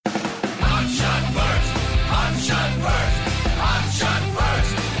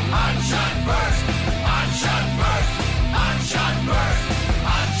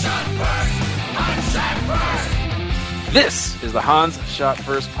This is the Hans Shot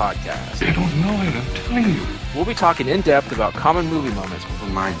First podcast. They don't know it, I'm telling you. We'll be talking in depth about common movie moments For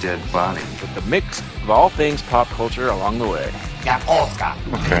my dead body. with the mix of all things pop culture along the way.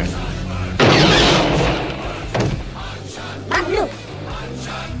 Okay.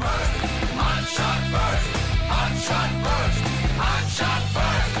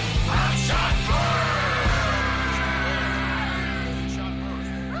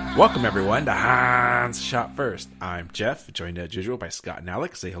 Welcome everyone to Hans Shot First. I'm Jeff, joined as usual by Scott and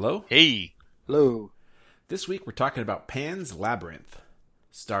Alex. Say hello. Hey. Hello. This week we're talking about Pan's Labyrinth,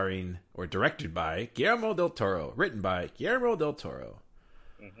 starring or directed by Guillermo del Toro, written by Guillermo del Toro,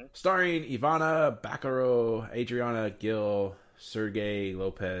 starring Ivana Bacaro, Adriana Gil, Sergey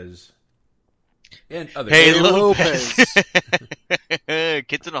Lopez, and others. Hey, Hey, Lopez.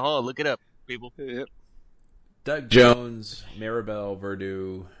 Kids in the Hall. Look it up, people. Yep. Doug Jones, Maribel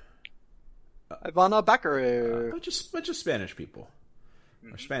Verdú, Ivana a Bacaro. bunch of Spanish people.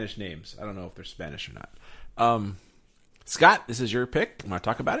 Or Spanish names. I don't know if they're Spanish or not. Scott, this is your pick. Want to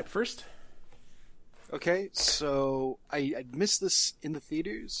talk about it first? Okay, so I missed this in the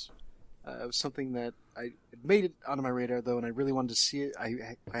theaters. It was something that it made it onto my radar though, and I really wanted to see it.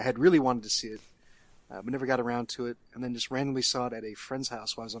 I had really wanted to see it, but never got around to it. And then just randomly saw it at a friend's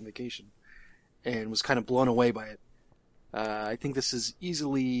house while I was on vacation, and was kind of blown away by it. I think this is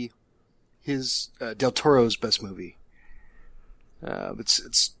easily his Del Toro's best movie.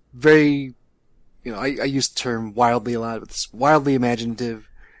 It's very, I use the term wildly a lot, but it's wildly imaginative.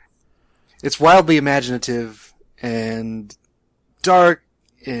 It's wildly imaginative and dark,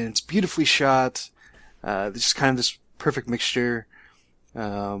 and it's beautifully shot. There's just kind of this perfect mixture.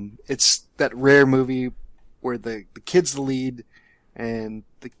 It's that rare movie where the kid's the lead, and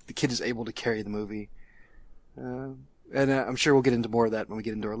the kid is able to carry the movie. And I'm sure we'll get into more of that when we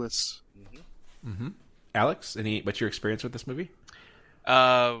get into our lists. Alex, what's your experience with this movie?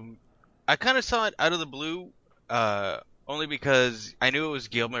 I kind of saw it out of the blue, only because I knew it was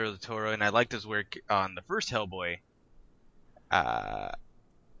Guillermo del Toro, and I liked his work on the first Hellboy.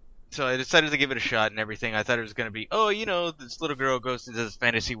 So I decided to give it a shot and everything. I thought it was going to be, this little girl goes into this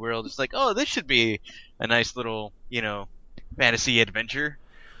fantasy world. It's like, this should be a nice little, fantasy adventure.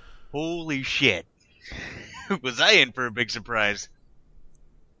 Holy shit. Was I in for a big surprise?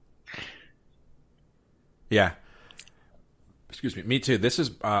 Yeah. Excuse me. Me too. This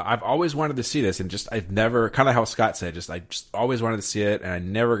is, I've always wanted to see this, and I've never, kind of how Scott said, I just always wanted to see it, and I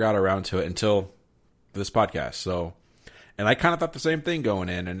never got around to it until this podcast. So, and I kind of thought the same thing going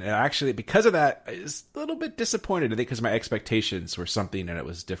in, and actually, because of that, I was a little bit disappointed, I think, because my expectations were something and it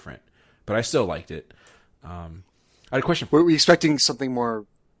was different. But I still liked it. I had a question. Were we expecting something more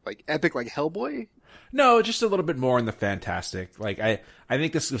like epic, like Hellboy? No, just a little bit more in the fantastic. Like, I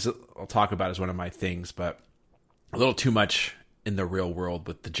think this is, I'll talk about as one of my things, but a little too much in the real world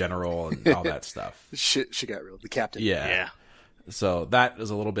with the general and all that stuff. Shit got real. The captain. Yeah. So that was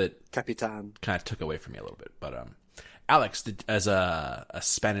a little bit, Capitan. kind of took away from me a little bit. But Alex, as a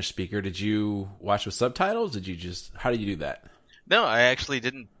Spanish speaker, did you watch with subtitles? How did you do that? No, I actually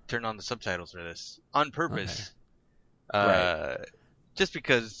didn't turn on the subtitles for this on purpose. Okay. Right. Just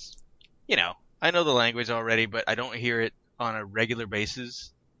because, I know the language already, but I don't hear it on a regular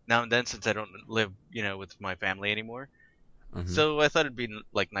basis now and then since I don't live, with my family anymore. Mhm. So I thought it'd be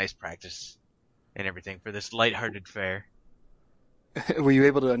like nice practice and everything for this lighthearted fare. Were you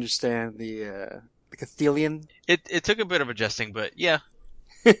able to understand the Castilian? It took a bit of adjusting, but yeah.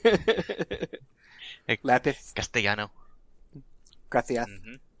 Lapis. Castellano. Gracias.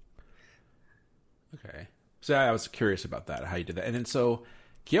 Mm-hmm. Okay. So I was curious about that, how you did that. And then so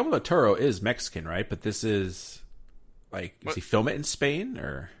Guillermo del Toro is Mexican, right? But this is, does he film it in Spain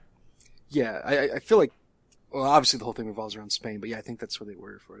or? Yeah, I feel like, well, obviously the whole thing revolves around Spain, but yeah, I think that's where they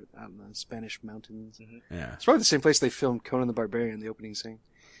were for it, out in the Spanish mountains. Mm-hmm. Yeah. It's probably the same place they filmed Conan the Barbarian, the opening scene.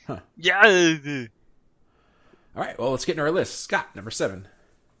 Yeah. All right. Well, let's get into our list. Scott, number 7.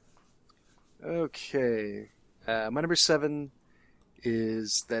 Okay. My number 7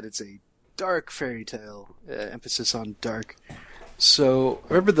 is that it's a dark fairy tale, emphasis on dark. So,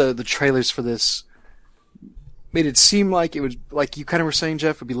 I remember the trailers for this made it seem like it would, like you kind of were saying,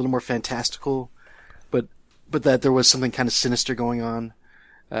 Jeff, would be a little more fantastical, but that there was something kind of sinister going on.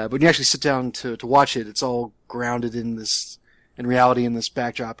 But when you actually sit down to watch it, it's all grounded in reality, in this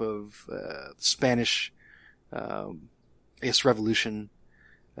backdrop of the Spanish, revolution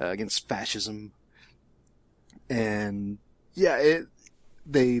against fascism. And yeah,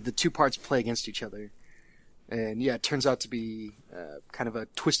 the two parts play against each other. And yeah, it turns out to be kind of a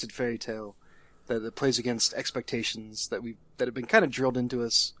twisted fairy tale that plays against expectations that have been kind of drilled into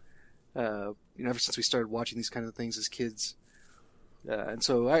us Ever since we started watching these kind of things as kids. And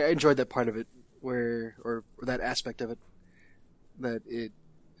so I enjoyed that part of it, or that aspect of it, that it,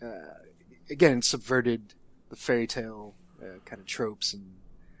 again, subverted the fairy tale kind of tropes and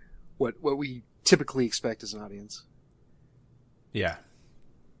what we typically expect as an audience. Yeah.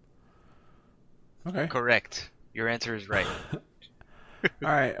 Okay. Correct. Your answer is right. All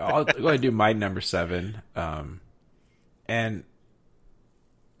right. I'll go ahead and do my number 7. And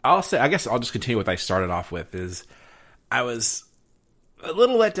I'll say, I guess I'll just continue what I started off with, is I was a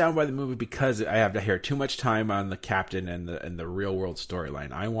little let down by the movie because I have to hear too much time on the captain and the real world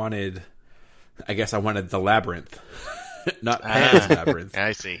storyline. I wanted the Labyrinth, not Pan's Labyrinth.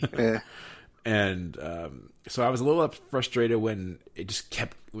 I see. Yeah. And so I was a little frustrated when it just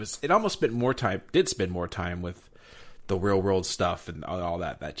it almost spent more time with the real world stuff and all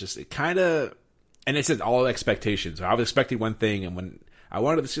that. That just, it kind of, and it said all expectations. I was expecting one thing, and when I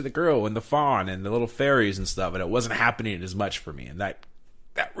wanted to see the girl and the fawn and the little fairies and stuff, and it wasn't happening as much for me. And that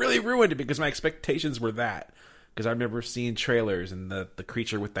really ruined it because my expectations were that. Because I remember seeing trailers and the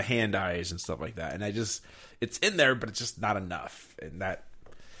creature with the hand eyes and stuff like that. And it's in there, but it's just not enough. And that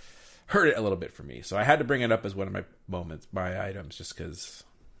hurt it a little bit for me. So I had to bring it up as one of my items, just because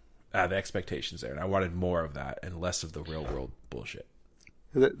the expectations there. And I wanted more of that and less of the real world bullshit.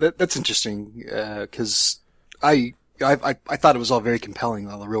 That's interesting, because I thought it was all very compelling,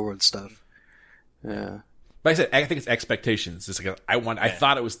 all the real world stuff. Yeah. Like I said, I think it's expectations. It's like I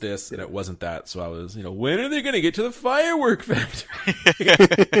thought it was this, and it wasn't that. So I was, when are they going to get to the firework factory?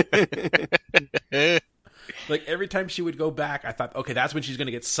 Like every time she would go back, I thought, okay, that's when she's going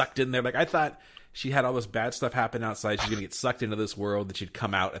to get sucked in there. Like I thought she had all this bad stuff happen outside. She's going to get sucked into this world, that she'd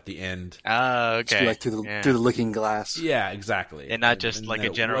come out at the end. Oh, okay. Like through the looking glass. Yeah, exactly. And not just like a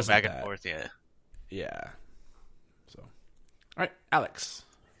general back and forth. Yeah. Yeah. So, all right, Alex.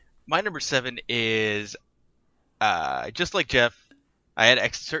 My number 7 is. Just like Jeff, I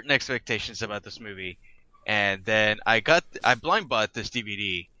had certain expectations about this movie, and then I blind bought this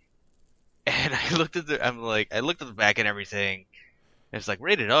DVD, and I looked at the back and everything, and it's like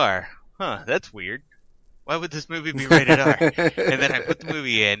rated R. Huh, that's weird. Why would this movie be rated R? And then I put the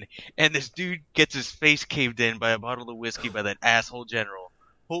movie in, and this dude gets his face caved in by a bottle of whiskey by that asshole general.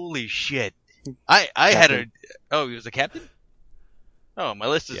 Holy shit! I had oh, he was a captain? Oh, my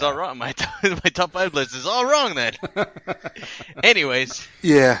list is all wrong. My top 5 list is all wrong then. Anyways.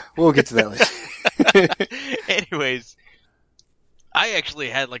 Yeah, we'll get to that later. Anyways, I actually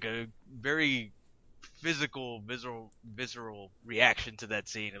had like a very visceral reaction to that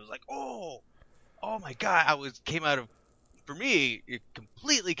scene. It was like, oh my god! For me, it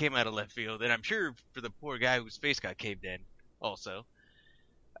completely came out of left field, and I'm sure for the poor guy whose face got caved in, also.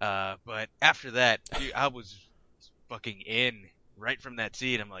 But after that, dude, I was fucking in. Right from that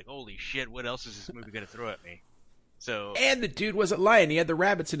scene, I'm like, holy shit, what else is this movie going to throw at me? So, and the dude wasn't lying. He had the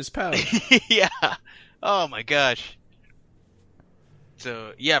rabbits in his pouch. Yeah. Oh, my gosh.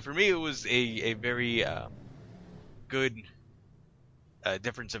 So, yeah, for me, it was a very good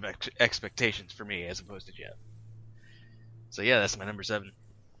difference of expectations for me as opposed to Jeff. So, yeah, that's my number 7.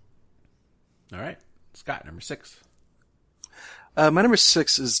 All right. Scott, number 6. My number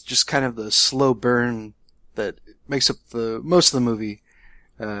 6 is just kind of the slow burn that makes up most of the movie.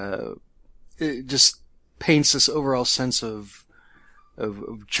 It just paints this overall sense of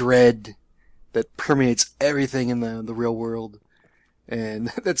dread that permeates everything in the real world,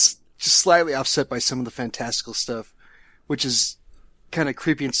 and that's just slightly offset by some of the fantastical stuff, which is kind of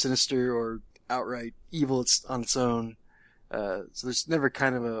creepy and sinister or outright evil. It's on its own. So there's never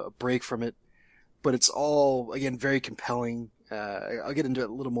kind of a break from it, but it's all again very compelling. I'll get into it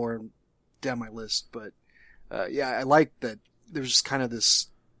a little more down my list, but. Yeah, I like that there was just kind of this,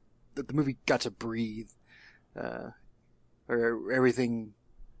 that the movie got to breathe, or everything,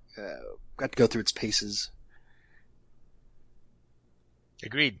 got to go through its paces.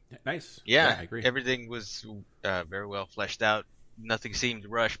 Agreed. Nice. Yeah, I agree. Everything was, very well fleshed out. Nothing seemed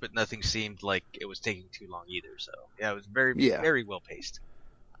rushed, but nothing seemed like it was taking too long either. So, yeah, it was very well paced.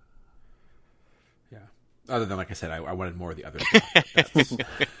 Yeah. Other than, like I said, I wanted more of the other stuff.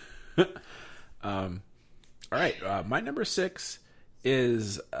 All right, my number 6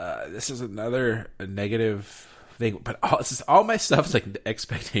 is this is another negative thing, but all my stuff's like the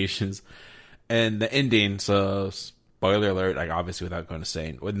expectations and the ending. So spoiler alert, like obviously without going to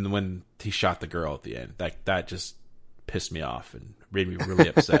say, when he shot the girl at the end, that just pissed me off and made me really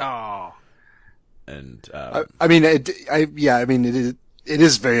upset. Oh, and I mean, it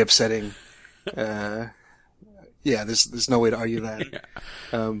is very upsetting. Yeah, there's no way to argue that.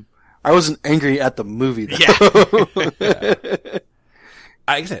 Yeah. I wasn't angry at the movie, though. Yeah.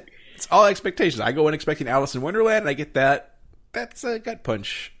 I said, It's all expectations. I go in expecting Alice in Wonderland, and I get that. That's a gut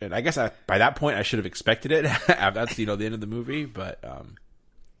punch. And I guess by that point, I should have expected it. That's, the end of the movie, but...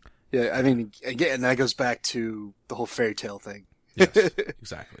 Yeah, I mean, again, that goes back to the whole fairy tale thing. Yes,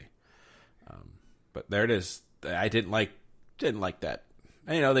 exactly. But there it is. I didn't like that.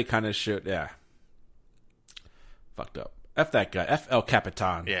 And, they kind of showed, fucked up. F that guy. F El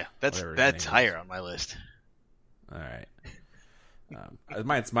Capitan. Yeah, that's higher on my list. All right.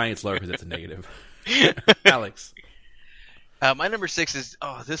 Mine's lower because it's a negative. Alex. My number 6 is,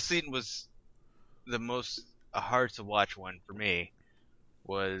 this scene was the most hard to watch one for me.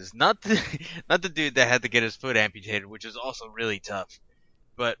 Was not the dude that had to get his foot amputated, which is also really tough.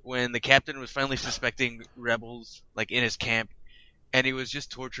 But when the captain was finally suspecting rebels, like in his camp, and he was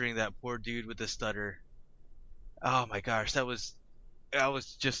just torturing that poor dude with the stutter. Oh my gosh, that was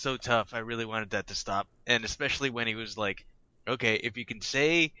just so tough. I really wanted that to stop. And especially when he was like, okay, if you can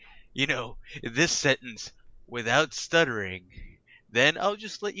say, this sentence without stuttering, then I'll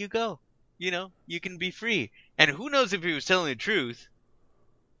just let you go. You can be free. And who knows if he was telling the truth,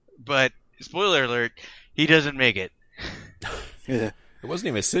 but spoiler alert, he doesn't make it. Yeah. It wasn't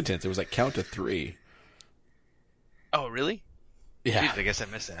even a sentence. It was like count to 3. Oh, really? Yeah. Jeez, I guess I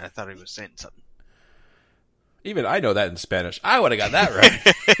missed that. I thought he was saying something. Even I know that in Spanish. I would have got that right.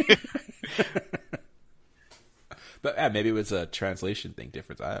 But maybe it was a translation thing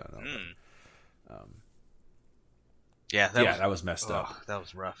difference. I don't know. That was messed up. That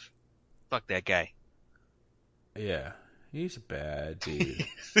was rough. Fuck that guy. Yeah. He's a bad dude.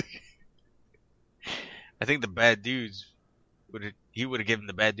 I think the bad dudes would have given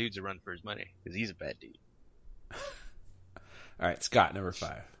the bad dudes a run for his money because he's a bad dude. All right, Scott, number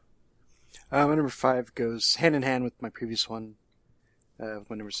 5. My number 5 goes hand in hand with my previous one, with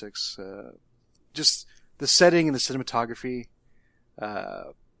my number 6. Just the setting and the cinematography.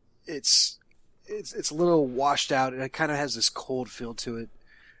 It's a little washed out, and it kind of has this cold feel to it.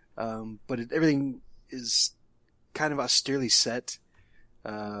 But everything is kind of austerely set,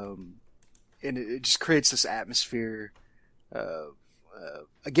 and it just creates this atmosphere.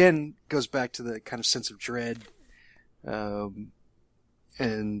 Again, goes back to the kind of sense of dread,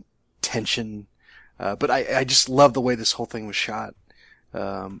 and tension. But I just love the way this whole thing was shot.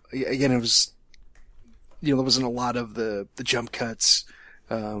 Again, it was, there wasn't a lot of the jump cuts.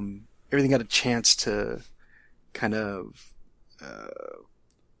 Everything got a chance to kind of,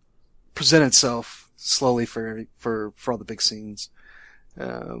 present itself slowly for all the big scenes.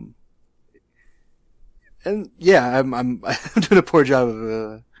 And yeah, I'm doing a poor job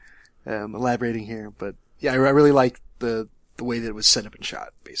of elaborating here, but yeah, I really like the way that it was set up and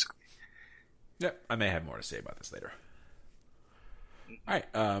shot, basically. Yep, I may have more to say about this later. All right,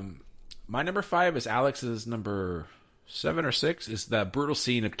 my number 5 is Alex's number 7 or 6. Is that brutal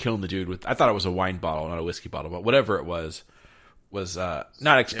scene of killing the dude with, I thought it was a wine bottle, not a whiskey bottle, but whatever it was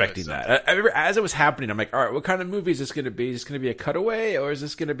not expecting that. I remember as it was happening, I'm like, all right, what kind of movie is this going to be? Is this going to be a cutaway, or is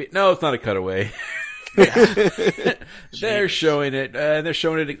this going to be? No, it's not a cutaway. They're showing it, and they're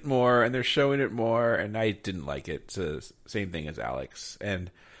showing it more, and they're showing it more, and I didn't like it. It's the same thing as Alex. And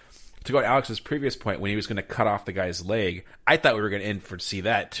to go to Alex's previous point, when he was going to cut off the guy's leg, I thought we were going to end for see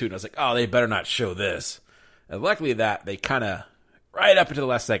that too, and I was like, oh, they better not show this. And luckily that they kind of right up until the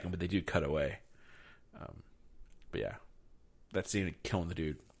last second, but they do cut away. But yeah, that scene of killing the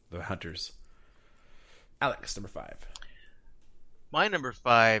dude, the hunters. Alex, number 5. My number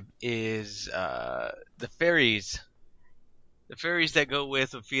 5 is the fairies. The fairies that go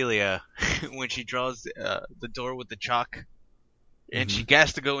with Ophelia when she draws the door with the chalk. And she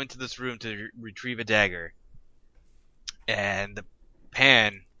has to go into this room to retrieve a dagger. And the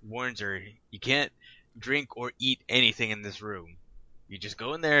Pan warns her, you can't drink or eat anything in this room. You just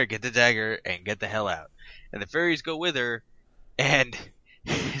go in there, get the dagger, and get the hell out. And the fairies go with her, and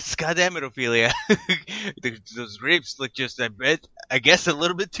goddamn it, Ophelia. Those grapes look just, I guess, a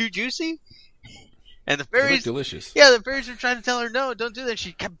little bit too juicy. And the fairies, they look delicious. Yeah, the fairies were trying to tell her, no, don't do that.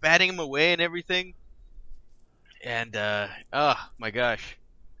 She kept batting them away and everything. And, oh my gosh.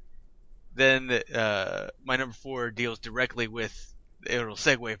 Then, my number 4 deals directly with, it'll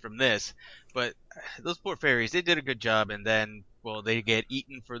segue from this, but those poor fairies, they did a good job, and then, well, they get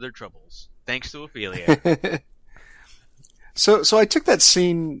eaten for their troubles. Thanks to Ophelia. So I took that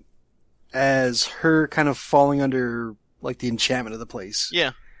scene as her kind of falling under, like, the enchantment of the place.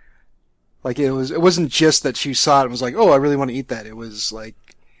 Yeah. Like, it wasn't just that she saw it and was like, oh, I really want to eat that. It was like,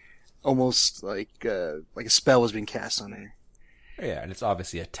 almost like a spell was being cast on her. Yeah, and it's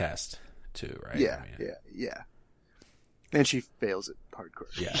obviously a test too, right? Yeah, yeah. And she fails it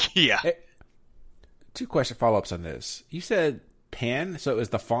hardcore. Yeah. Yeah. Hey, 2 question follow-ups on this. You said Pan. So it was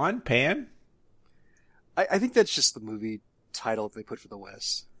the fawn Pan. I think that's just the movie title they put for the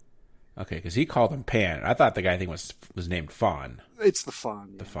West. Okay, because he called him Pan. I thought the guy was named Fawn. It's the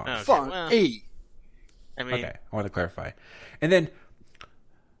Fawn. The Fawn. Okay, Fawn. well, Hey. I mean, Okay, I want to clarify. And then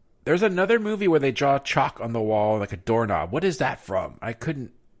there's another movie where they draw chalk on the wall like a doorknob. What is that from? I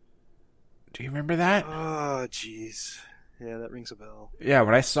couldn't. Do you remember that? Oh, jeez. Yeah, that rings a bell. Yeah,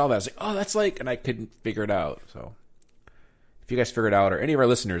 when I saw that, I was like, oh, that's like, and I couldn't figure it out. So if you guys figure it out, or any of our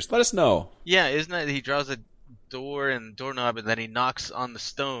listeners, let us know. yeah, isn't that he draws a door and doorknob, and then he knocks on the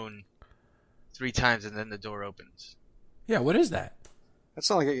stone 3 times, and then the door opens. Yeah, what is that? That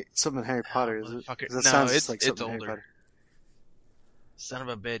sounds like something in Harry Potter, is it? Motherfucker. 'Cause that No, sounds it's- like it's something in older. Harry Potter. Son of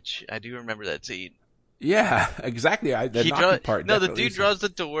a bitch. I do remember that scene. Yeah, exactly. The knocking part. No, the definitely dude is- draws the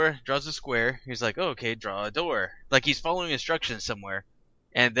door, draws a square. He's like, oh, okay, draw a door. Like he's following instructions somewhere.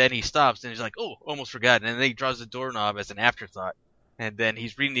 And then he stops and he's like, oh, almost forgot. And then he draws the doorknob as an afterthought. And then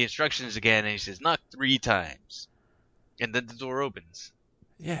he's reading the instructions again and he says, knock 3 times. And then the door opens.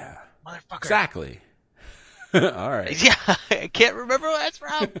 Yeah, Motherfucker. exactly. All right. Yeah, I can't remember what that's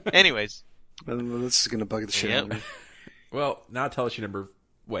from. Anyways. This is going to bug the shit out of Yep. me. Well, now tell us your number.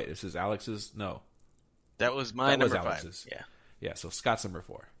 Wait, this is Alex's? No. That was my That was number 5. Alex's. Yeah. Yeah, so Scott's number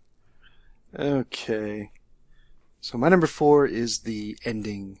 4. Okay. So my number 4 is the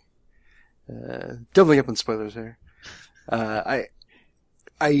ending. Doubling up on spoilers here. I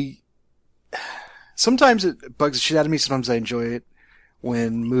sometimes it bugs the shit out of me. Sometimes I enjoy it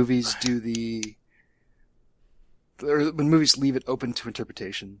when movies when movies leave it open to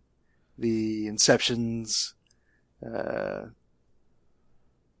interpretation. The Inceptions, that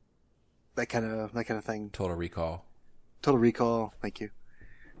kind of thing. Total Recall. Total Recall, thank you.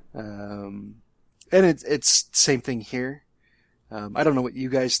 And it's the same thing here. I don't know what you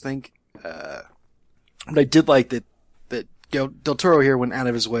guys think, but I did like that Del Toro here went out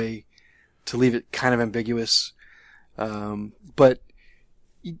of his way to leave it kind of ambiguous. But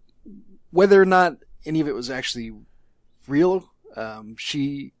whether or not any of it was actually real,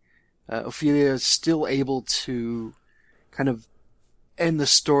 Ophelia is still able to kind of end the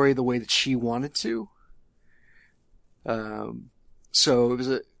story the way that she wanted to. So it was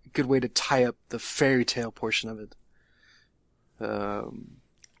a good way to tie up the fairy tale portion of it.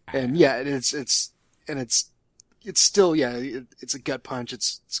 And yeah, it's still, yeah, it's a gut punch.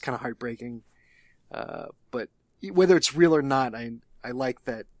 It's kind of heartbreaking. But whether it's real or not, I like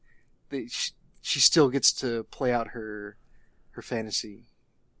that she still gets to play out her fantasy.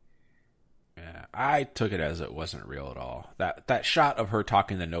 Yeah, I took it as it wasn't real at all. That shot of her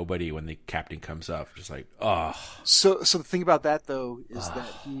talking to nobody when the captain comes up, just like, oh. So the thing about that though is that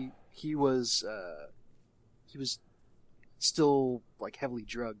he was still like heavily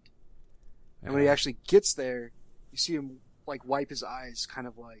drugged, and when he actually gets there, you see him like wipe his eyes, kind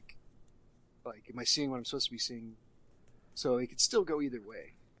of like, am I seeing what I'm supposed to be seeing? So it could still go either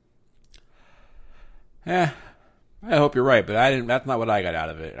way. Yeah, I hope you're right, but that's not what I got out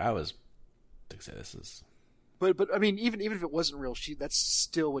of it. I was, like I said, this is. But I mean, even if it wasn't real, that's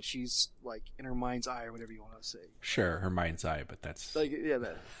still what she's like in her mind's eye, or whatever you want to say. Sure, her mind's eye, but that's. Like, yeah,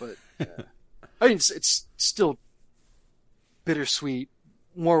 that. But I mean, it's still bittersweet,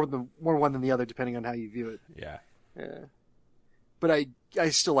 more one than the other, depending on how you view it. Yeah. Yeah. But I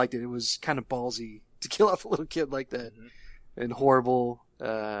still liked it. It was kind of ballsy to kill off a little kid like that, and horrible.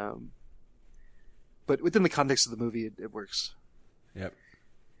 But within the context of the movie, it works. Yep.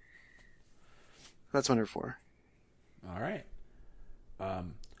 That's my number 4. All right.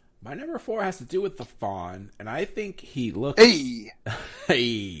 My number 4 has to do with the fawn, and I think he looked. Hey!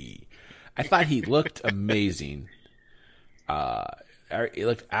 Hey! I thought he looked amazing. He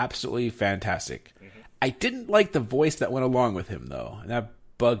looked absolutely fantastic. I didn't like the voice that went along with him, though, and that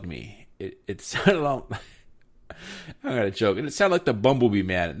bugged me. It sounded like. I'm gonna joke. It sounded like the Bumblebee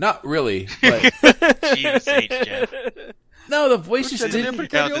Man. Not really, but Jesus H, Jeff. no, the voice just didn't.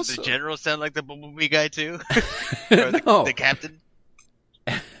 Now, did the general sound like the Bumblebee guy too? Or No. the captain?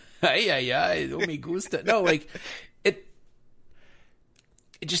 Ay, no me gusta. No, like it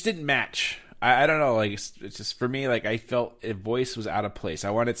just didn't match. I don't know. Like it's just for me. Like I felt his voice was out of place. I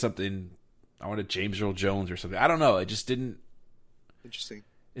wanted something. I wanted James Earl Jones or something. I don't know. It just didn't. Interesting.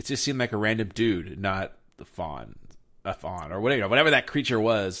 It just seemed like a random dude, not a fawn or whatever that creature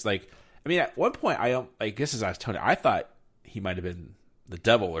was. Like, I mean, at one point, I guess as I was telling you, I thought he might have been the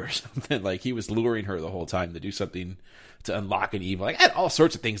devil or something. Like he was luring her the whole time to do something to unlock an evil. Like I had all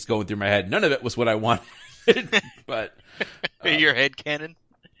sorts of things going through my head. None of it was what I wanted. But Your head cannon?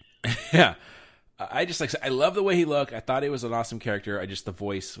 yeah, I just I love the way he looked. I thought he was an awesome character. The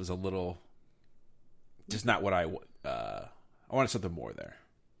voice was a little, just not what I I wanted something more there.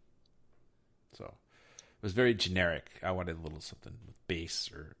 So it was very generic. I wanted a little something with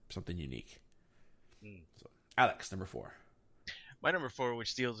bass or something unique. So, Alex, number 4. My number 4,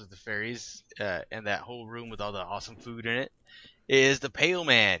 which deals with the fairies and that whole room with all the awesome food in it, is the Pale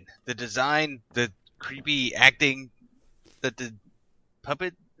Man. The design, the creepy acting, that the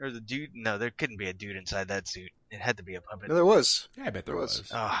puppet or the dude. No, there couldn't be a dude inside that suit. It had to be a puppet. No, there was. Yeah, I bet there was.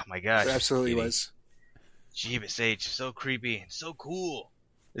 Oh my gosh! There absolutely Kitty. was. Jeebus H, so creepy and so cool.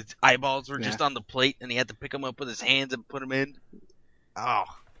 His eyeballs were just on the plate, and he had to pick them up with his hands and put them in. Oh,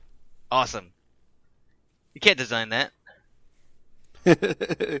 awesome! You can't design that.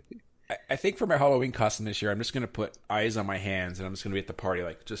 I think for my Halloween costume this year, I'm just going to put eyes on my hands, and I'm just going to be at the party,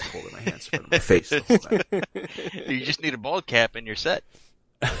 like, just holding my hands in front of my face the whole time. You just need a bald cap and you're set.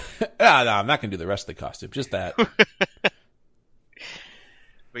 No, I'm not going to do the rest of the costume. Just that.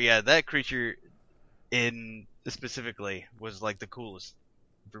 But yeah, that creature in specifically was like the coolest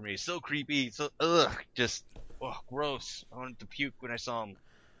for me. So creepy, so just gross. I wanted to puke when I saw him,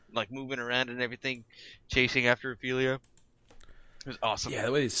 like moving around and everything, chasing after Ophelia. It was awesome. Yeah,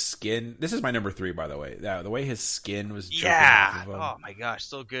 the way his skin. This is my number 3, by the way. Yeah, the way his skin was. Jumping Yeah. off of him. Oh my gosh,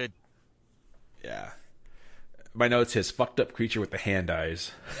 so good. Yeah. My notes: his fucked up creature with the hand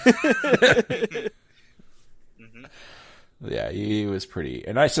eyes. Yeah, he was pretty.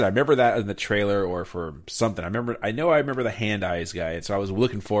 And I remember that in the trailer or for something. I remember the hand eyes guy, and so I was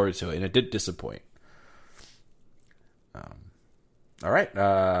looking forward to it, and it did disappoint. All right,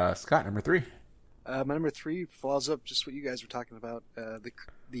 Scott, number 3. My number 3 follows up just what you guys were talking about.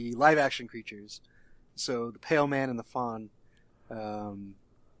 The live action creatures. So the Pale Man and the Fawn,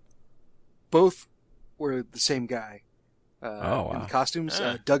 both were the same guy. Wow. In the costumes.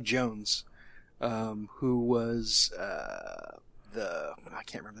 Doug Jones, who was I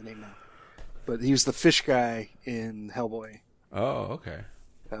can't remember the name now, but he was the fish guy in Hellboy. Oh, okay.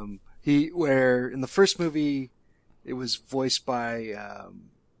 Where in the first movie it was voiced by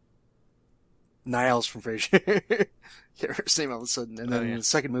Niles from Frasier. Can't remember his name all of a sudden. And then in the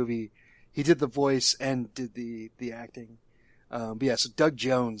second movie, he did the voice and did the acting. But yeah, so Doug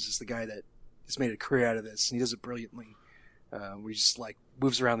Jones is the guy that has made a career out of this, and he does it brilliantly. Where he just like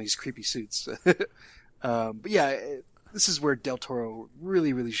moves around these creepy suits. But yeah, this is where Del Toro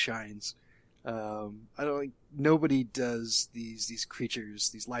really, really shines. I don't think nobody does these creatures,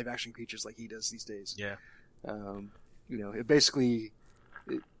 these live action creatures like he does these days. Yeah. It basically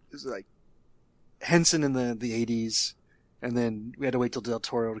is like Henson in the 80s, and then we had to wait till Del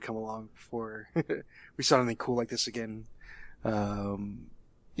Toro to come along before we saw anything cool like this again.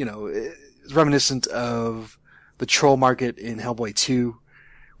 It's reminiscent of the troll market in Hellboy 2.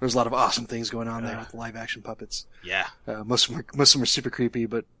 There's a lot of awesome things going on there with live action puppets. Yeah. Most of them are super creepy,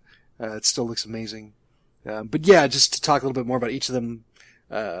 but it still looks amazing. But yeah, just to talk a little bit more about each of them,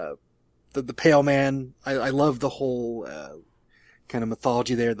 the Pale Man, I love the whole kind of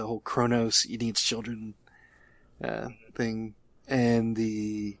mythology there, the whole Kronos eating its children thing, and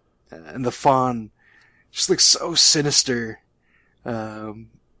the Fawn just looks so sinister. Again,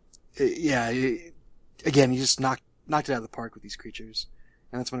 he just knocked it out of the park with these creatures,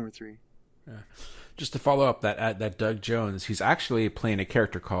 and that's my number 3. Yeah. Just to follow up that Doug Jones, he's actually playing a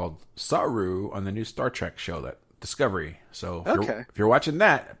character called Saru on the new Star Trek show, that Discovery. So if you're watching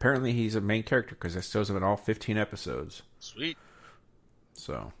that, apparently he's a main character because it shows him in all 15 episodes. Sweet.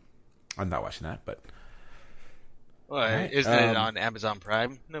 So I'm not watching that, but isn't it on Amazon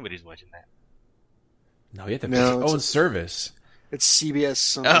Prime? Nobody's watching that. No, you have to pay for your own service. It's CBS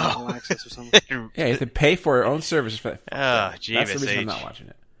something, All Access or something. Yeah, you have to pay for your own service. That's the reason I'm not watching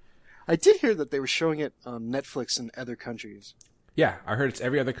it. I did hear that they were showing it on Netflix in other countries. Yeah, I heard it's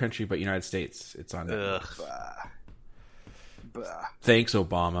every other country but United States. It's on Netflix. Thanks,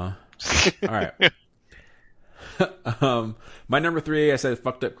 Obama. All right. My number 3, I said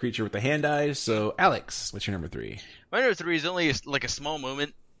fucked up creature with the hand eyes. So, Alex, what's your number 3? My number 3 is only like a small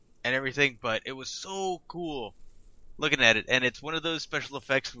moment and everything, but it was so cool looking at it. And it's one of those special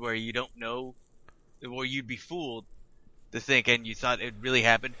effects where you don't know, or you'd be fooled to think, and you thought it really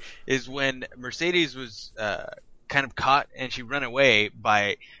happened, is when Mercedes was kind of caught and she ran away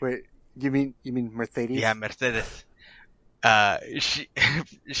by... Wait, you mean Mercedes? Yeah, Mercedes.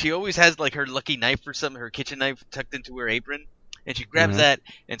 She always has like her lucky knife or something, her kitchen knife tucked into her apron, and she grabs that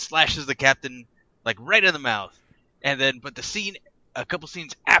and slashes the captain like right in the mouth. And then, but the scene, a couple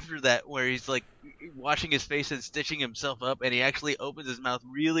scenes after that, where he's like washing his face and stitching himself up, and he actually opens his mouth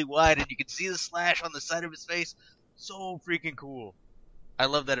really wide, and you can see the slash on the side of his face. So freaking cool. I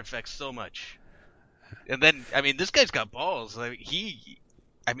love that effect so much. And then, I mean, this guy's got balls. Like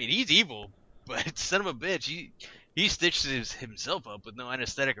he's evil, but son of a bitch, He stitched himself up with no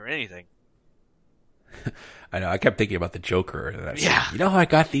anesthetic or anything. I know. I kept thinking about the Joker. And that Yeah. scene. You know how I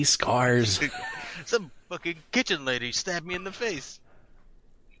got these scars? Some fucking kitchen lady stabbed me in the face.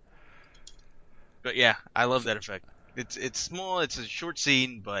 But yeah, I love that effect. It's small, it's a short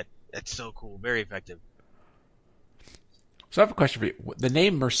scene, but it's so cool, very effective. So I have a question for you. The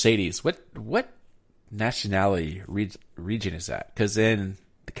name Mercedes, what nationality region is that? Because in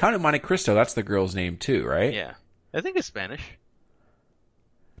the Count of Monte Cristo, that's the girl's name too, right? Yeah, I think it's Spanish.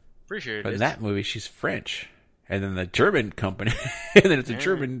 Pretty sure it But is. in that movie, she's French. And then the German company, and then it's a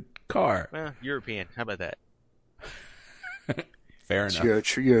German car. Well, European. How about that? Fair It's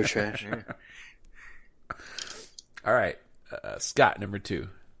enough. Euro trash. All right. Scott, number 2.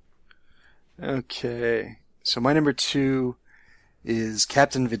 Okay. So my number 2 is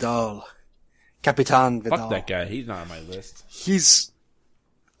Captain Vidal. Capitan Vidal. Fuck that guy. He's not on my list. He's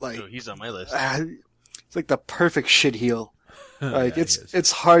like Oh, he's on my list. it's like the perfect shit heel. Like Yeah, he is.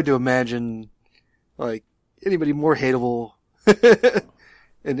 it's hard to imagine like anybody more hateable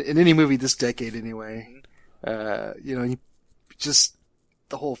in any movie this decade anyway. He just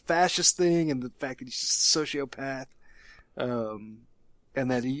the whole fascist thing and the fact that he's just a sociopath. And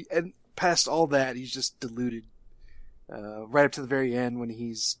that and past all that he's just deluded. Right up to the very end when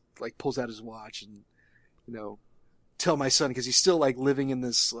he's like pulls out his watch and tell my son, because he's still like living in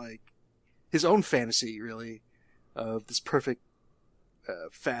this like his own fantasy really of this perfect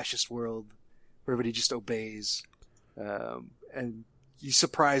fascist world where everybody just obeys, and he's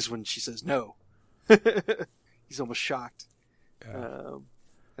surprised when she says no. He's almost shocked. Yeah.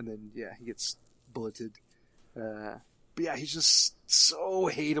 And then he gets bulleted. But yeah, he's just so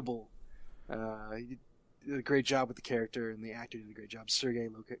hateable. He did a great job with the character, and the actor did a great job. Sergei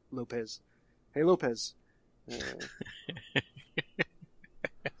Lopez. Hey, Lopez.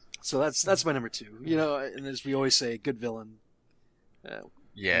 So that's my number 2. And as we always say, good villain.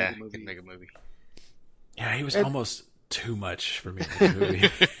 Yeah, make a movie. can make a movie. Yeah, he was almost too much for me in the movie.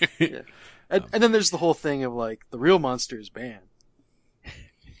 Yeah. And then there's the whole thing of like the real monster is banned,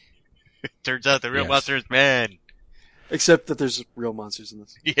 Turns out the real Yes. monster is man. except that there's real monsters in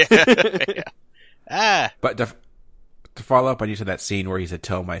this. Yeah. Ah. But to follow up on you said that scene where he said,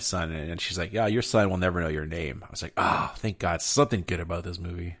 "Tell my son," and she's like, "Yeah, your son will never know your name." I was like, "Oh, thank God, something good about this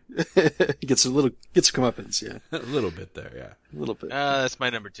movie." He gets a comeuppance, yeah, A little bit there, yeah. a little bit. That's my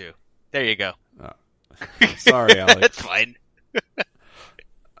number 2. There you go. Sorry, Alex. That's fine.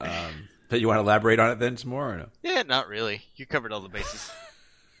 But you want to elaborate on it then some more or no? Yeah, not really. You covered all the bases.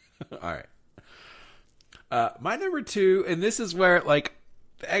 All right. My number 2, and this is where like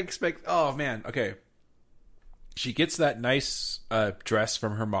I expect. Oh man, okay. She gets that nice dress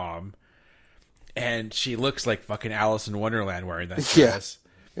from her mom, and she looks like fucking Alice in Wonderland wearing that dress.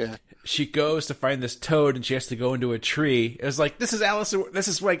 Yeah. She goes to find this toad, and she has to go into a tree. It was like, this is Alice. This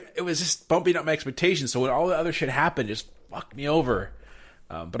is like, it was just bumping up my expectations. So when all the other shit happened, it just fucked me over.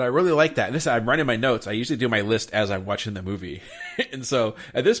 But I really like that. And this, I'm writing my notes. I usually do my list as I'm watching the movie. And so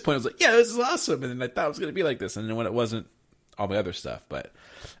at this point, I was like, yeah, this is awesome. And then I thought it was going to be like this. And then when it wasn't, all my other stuff. But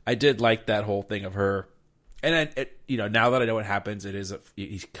I did like that whole thing of her. And now that I know what happens,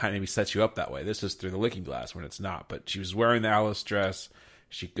 he kind of sets you up that way. This is through the looking glass when it's not. But she was wearing the Alice dress.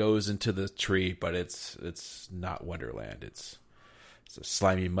 She goes into the tree, but it's not Wonderland. It's a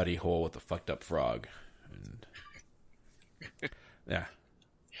slimy, muddy hole with a fucked up frog. And yeah.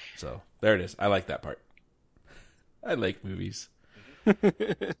 So there it is. I like that part. I like movies.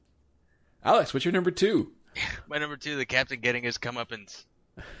 Alex, what's your number 2? My number 2, the captain getting his comeuppance.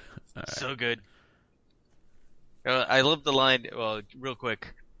 So good. I love the line, well, real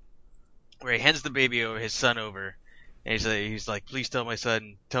quick, where he hands the baby over, his son over, and he's like, please tell my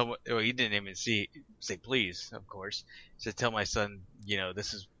son, he didn't even say please, of course. He said, tell my son,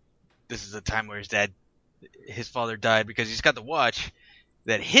 this is the time where his father died, because he's got the watch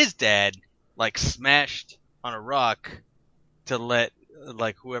that his dad, like, smashed on a rock to let,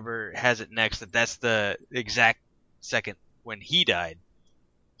 like, whoever has it next, that's the exact second when he died.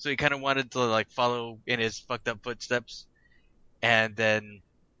 So he kind of wanted to, like, follow in his fucked up footsteps. And then,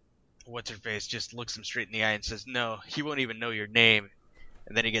 what's-her-face just looks him straight in the eye and says, no, he won't even know your name.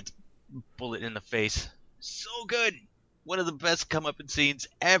 And then he gets bullet in the face. So good! One of the best comeuppance scenes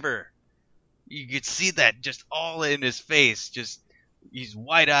ever. You could see that just all in his face. Just, he's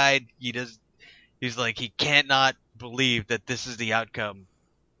wide-eyed. He's like, he cannot believe that this is the outcome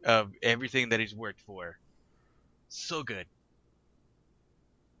of everything that he's worked for. So good.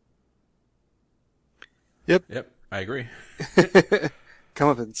 Yep, I agree.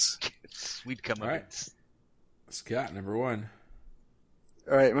 Comeuppance. Sweet comeuppance. All right. Scott, number 1.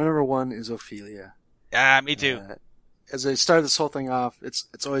 All right, my number 1 is Ophelia. Me too. As I started this whole thing off,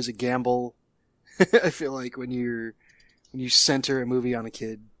 it's always a gamble. I feel like when you center a movie on a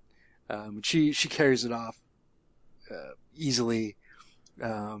kid, she carries it off easily,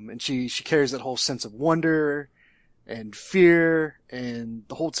 and she carries that whole sense of wonder and fear, and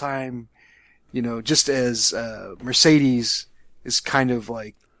the whole time, just as Mercedes is kind of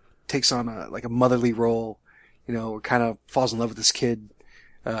like takes on a motherly role, or kind of falls in love with this kid.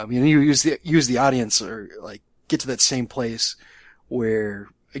 You use the audience or like get to that same place where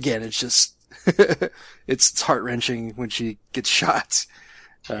again it's just it's heart wrenching when she gets shot.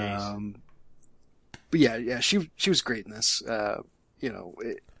 But yeah, she was great in this.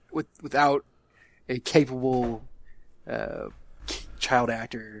 Without a capable child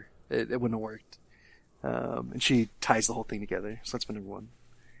actor, it wouldn't have worked. And she ties the whole thing together. So that's my number one.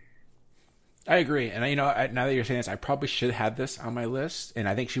 I agree, and now that you're saying this, I probably should have this on my list. And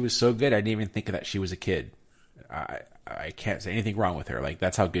I think she was so good, I didn't even think that she was a kid. I can't say anything wrong with her. Like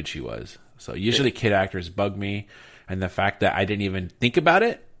that's how good she was. So usually kid actors bug me, and the fact that I didn't even think about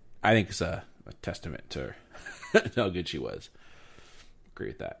it, I think is a testament to how good she was. Agree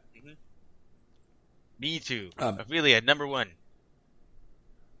with that. Mm-hmm. Me too. Ophelia, number one.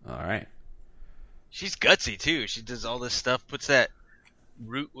 All right. She's gutsy too. She does all this stuff. Puts that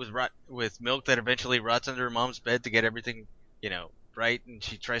root with milk that eventually rots under her mom's bed to get everything, right. And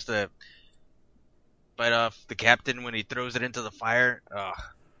she tries to bite off the captain when he throws it into the fire. Ugh.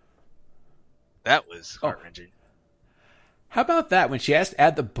 That was heart-wrenching. How about that? When she has to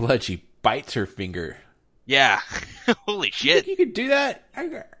add the blood, she bites her finger. Yeah. Holy shit. You think you could do that?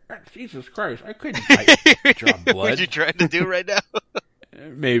 Jesus Christ. I couldn't draw blood. What you trying to do right now?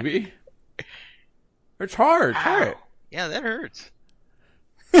 Maybe. It's hard. Try it. Yeah, that hurts.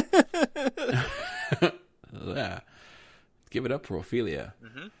 Yeah. Give it up for Ophelia.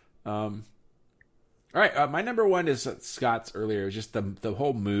 Mm-hmm. All right, my number one is Scott's earlier. Just the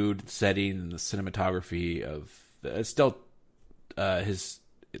whole mood, setting, and the cinematography of it's still it's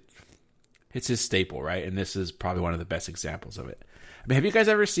his staple, right? And this is probably one of the best examples of it. I mean, have you guys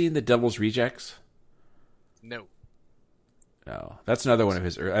ever seen The Devil's Rejects? No. No, that's another one of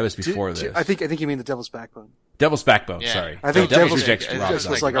his. That was before this. I think you mean The Devil's Backbone. Devil's Backbone. Yeah. Sorry, I think Devil's Rejects. This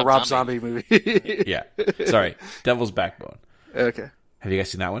was like a Rob Zombie movie. Yeah, sorry, Devil's Backbone. Okay. Have you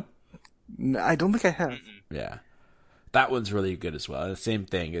guys seen that one? No, I don't think I have. Yeah, that one's really good as well. The same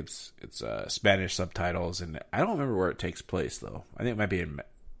thing. It's Spanish subtitles, and I don't remember where it takes place though. I think it might be in.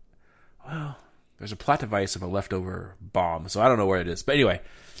 Well, there's a plot device of a leftover bomb, so I don't know where it is. But anyway,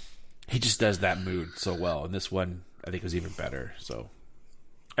 he just does that mood so well, and this one I think was even better. So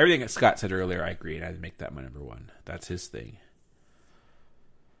everything that Scott said earlier, I agree, and I'd make that my number one. That's his thing.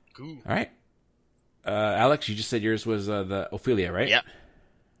 Cool. All right, Alex, you just said yours was the Ophelia, right? Yep.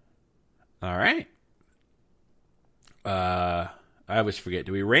 All right. I always forget.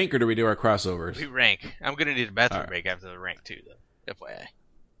 Do we rank or do we do our crossovers? We rank. I'm gonna need a bathroom break after the rank too, though. FYI.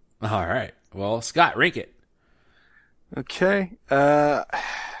 All right. Well, Scott, rank it. Okay.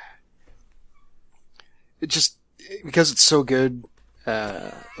 It just because it's so good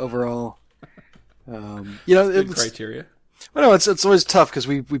overall. Good criteria. Well, no, it's always tough because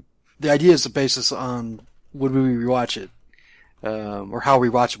the idea is to base this on would we rewatch it, or how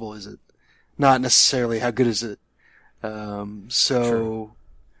rewatchable is it, not necessarily how good is it. I'd still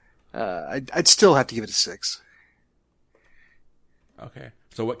have to give it a 6. Okay.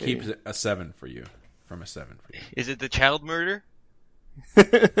 So what keeps it a 7 for you? From a 7 for you? Is it the child murder?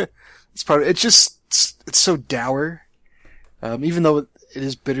 It's so dour. Even though it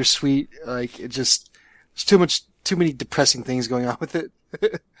is bittersweet, like there's too many depressing things going on with it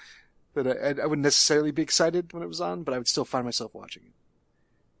that I wouldn't necessarily be excited when it was on, but I would still find myself watching it.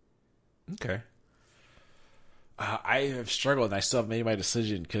 Okay. I have struggled, and I still haven't made my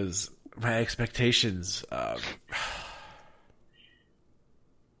decision because my expectations.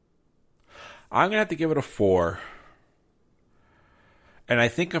 I'm gonna have to give it a 4. And I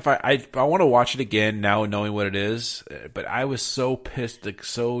think if I want to watch it again now, knowing what it is, but I was so pissed, like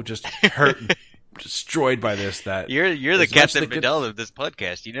so just hurt, and destroyed by this that you're the Captain Vidal of this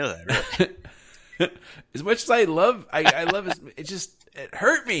podcast. You know that, right? As much as I love it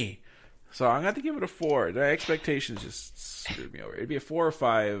hurt me. So I'm gonna have to give it a 4. The expectations just screwed me over. It'd be a 4 or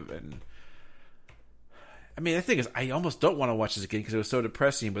 5, and I mean the thing is, I almost don't want to watch this again because it was so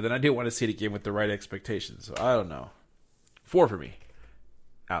depressing. But then I do want to see it again with the right expectations. So I don't know. 4 for me.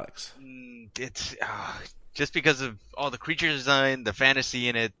 Alex. It's just because of all the creature design, the fantasy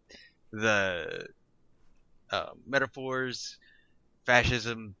in it, the metaphors,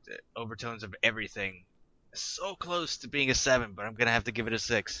 fascism, overtones of everything. So close to being a 7, but I'm gonna have to give it a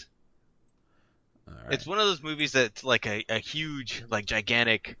 6. All right. It's one of those movies that's like a huge, like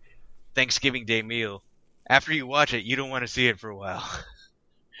gigantic Thanksgiving Day meal. After you watch it, you don't want to see it for a while.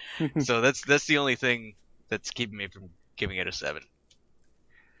 So that's the only thing that's keeping me from giving it a 7.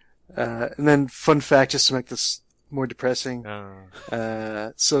 And then, fun fact, just to make this more depressing.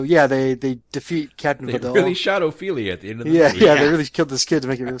 So yeah, they defeat Captain They Vidal. really shot Ophelia at the end of the Yeah, movie. yeah, they really killed this kid to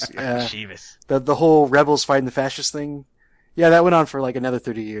make it real. Chivas. The whole rebels fighting the fascist thing. Yeah, that went on for like another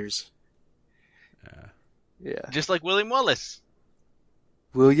 30 years. Yeah. Just like William Wallace.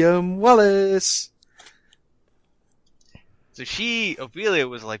 William Wallace. So Ophelia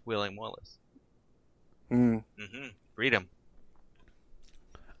was like William Wallace. Mm. Freedom.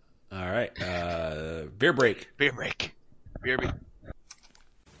 All right. Beer break. Beer break. Beer break.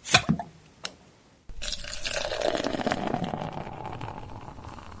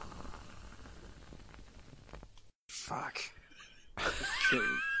 Fuck.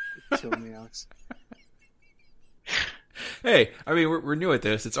 Kill me, Alex. Hey, I mean, we're new at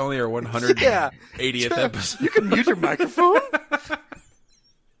this. It's only our 180th episode. You can mute your microphone?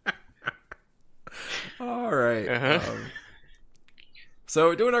 All right. Uh-huh. So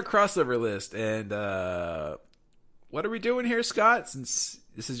we're doing our crossover list, and what are we doing here, Scott? Since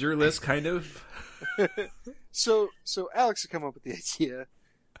this is your list, kind of. So Alex had come up with the idea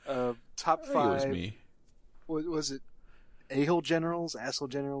of top I think it was 5. me. Was it a-hole generals, asshole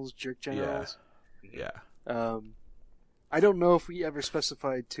generals, jerk generals? Yeah. I don't know if we ever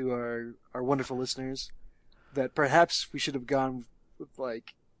specified to our wonderful listeners that perhaps we should have gone with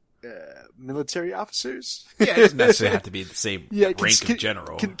like military officers. Yeah, it doesn't necessarily have to be the same rank of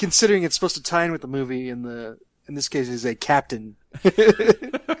general. Considering it's supposed to tie in with the movie, and in this case is a captain,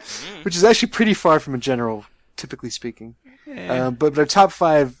 which is actually pretty far from a general, typically speaking. But our top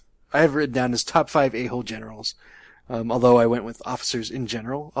 5 I have written down as top 5 a-hole generals. Although I went with officers in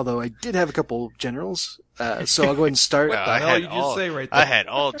general, although I did have a couple generals, so I'll go ahead and start. Well, the hell you just say right there? I had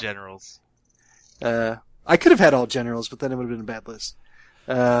all generals. I could have had all generals, but then it would have been a bad list.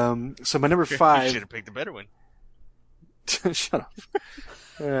 So my number 5. You should have picked a better one. Shut up.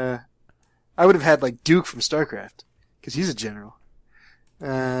 I would have had like Duke from StarCraft, because he's a general.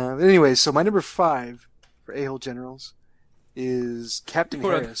 Anyway, so my number 5 for a-hole generals is Captain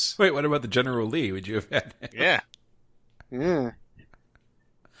Harris. Wait, what about the General Lee? Would you have had? Yeah. Yeah.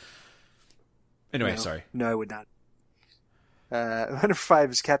 Anyway, No. sorry. No, I would not. My number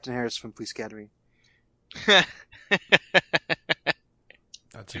 5 is Captain Harris from Police Academy.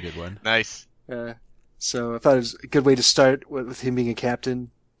 That's a good one. Nice. So I thought it was a good way to start with him being a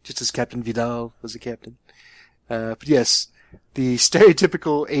captain, just as Captain Vidal was a captain. But yes, the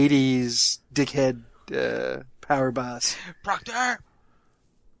stereotypical 80s dickhead power boss, Proctor!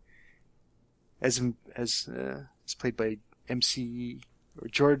 as played by MC or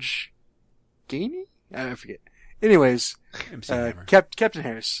George Gainey? I forget. Anyways, MC Hammer. Captain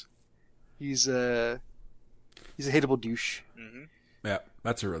Harris. He's a hateable douche. Mm-hmm. Yeah,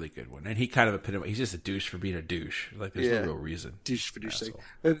 that's a really good one. And he kind of he's just a douche for being a douche. Like, there's Yeah. no real reason. Douche for douche sake.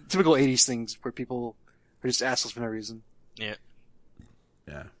 Asshole. Typical 80s things where people are just assholes for no reason. Yeah.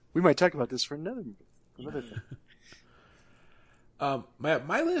 Yeah. We might talk about this for another thing.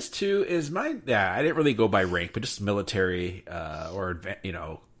 My list too is I didn't really go by rank, but just military, or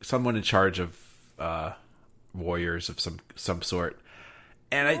someone in charge of warriors of some sort.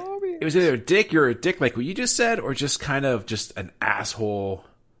 And it was either you're a dick like what you just said, or just kind of just an asshole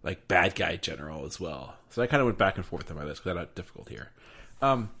like bad guy general as well. So I kind of went back and forth on my list because I got difficult here.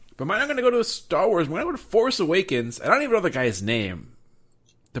 But I'm going to go to Star Wars. I'm going to go to Force Awakens. I don't even know the guy's name.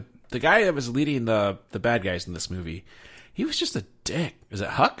 The guy that was leading the bad guys in this movie, he was just a dick. Is it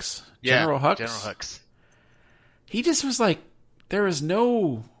Hux? Yeah. General Hux? General Hux. He just was like, there was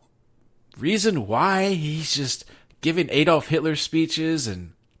no reason why. He's just giving Adolf Hitler speeches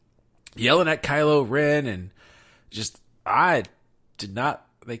and yelling at Kylo Ren, and just, I did not,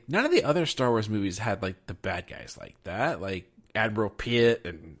 like, none of the other Star Wars movies had, like, the bad guys like that. Like, Admiral Piet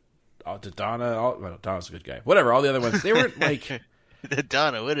and Donna. Well, Donna's a good guy. Whatever, all the other ones, they weren't like...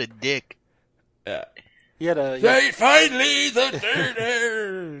 Donna, what a dick. He had a Finally, the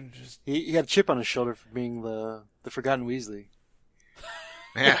third he had a chip on his shoulder for being the Forgotten Weasley.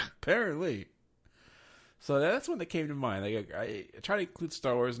 Yeah. Apparently. So that's one that came to mind. Like, I tried to include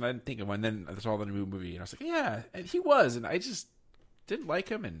Star Wars, and I didn't think of one. Then I saw the new movie, and I was like, yeah, and he was, and I just didn't like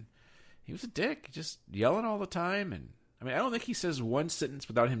him, and he was a dick, just yelling all the time. And I mean, I don't think he says one sentence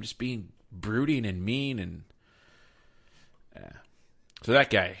without him just being brooding and mean, and yeah. So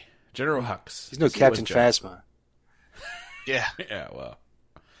that guy, General Hux. He's no He was Captain General. Phasma. Yeah. Yeah, well.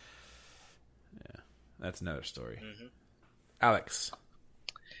 Yeah, that's another story. Mm-hmm. Alex.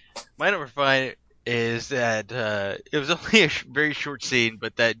 My number 5 is that it was only a very short scene,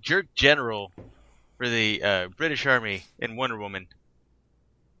 but that jerk general for the British Army in Wonder Woman.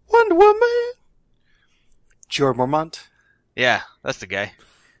 Wonder Woman. Jorah Mormont. Yeah, that's the guy.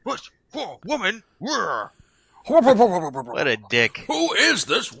 What's for woman? What a dick. Who is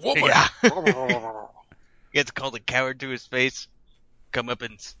this woman? Yeah. Gets called a coward to his face.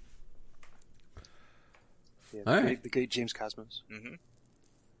 Comeuppance. Yeah, All right. the great James Cosmos. Mm-hmm.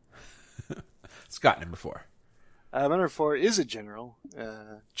 Scott, number 4. My number 4 is a general.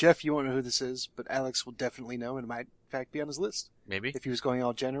 Jeff, you won't know who this is, but Alex will definitely know and might, in fact, be on his list Maybe. if he was going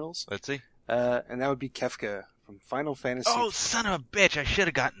all generals. Let's see. And that would be Kefka from Final Fantasy. Oh, son of a bitch. I should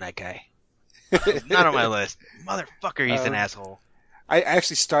have gotten that guy. He's not on my list. Motherfucker, he's an asshole. I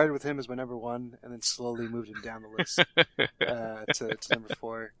actually started with him as my number 1 and then slowly moved him down the list to number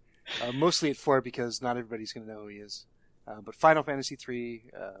 4. Mostly at 4 because not everybody's going to know who he is. But Final Fantasy 3,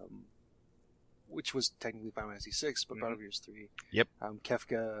 which was technically Final Fantasy 6, but Battle Gears 3. Yep.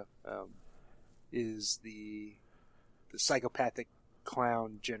 Kefka is the psychopathic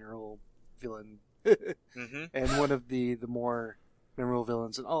clown general villain Mm-hmm. and one of the more memorable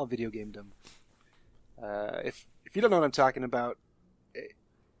villains in all of video gamedom. If you don't know what I'm talking about,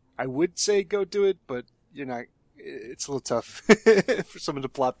 I would say go do it, but you're not. It's a little tough for someone to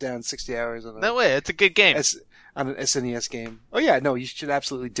plop down 60 hours on No way, it's a good game. on an SNES game. Oh yeah, no, you should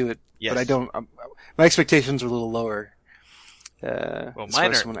absolutely do it. Yes. But I don't. My expectations are a little lower. Well, as far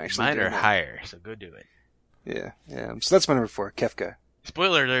mine as someone actually are doing it. higher, so go do it. Yeah. So that's my number 4, Kefka.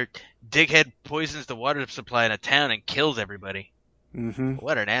 Spoiler alert, Dighead poisons the water supply in a town and kills everybody. Mm-hmm.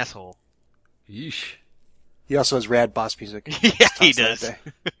 What an asshole. Yeesh. He also has rad boss music. Yeah, he Toss does. that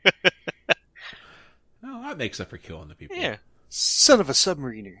there. Well, that makes up for killing the people. Yeah. Son of a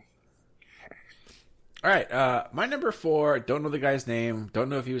submariner. All right. My number 4. Don't know the guy's name. Don't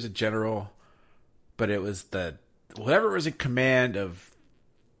know if he was a general, but it was whoever was in command of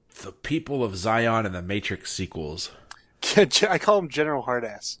the people of Zion and the Matrix sequels. I call him General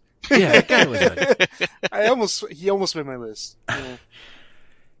Hardass. Yeah, that guy was He almost made my list. Yeah.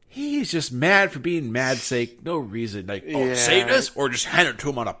 He's just mad for being mad sake. No reason. Like, Yeah. save us or just hand it to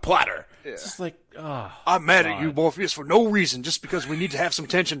him on a platter. Yeah. It's just like, oh. I'm mad God. at you, Morpheus, for no reason, just because we need to have some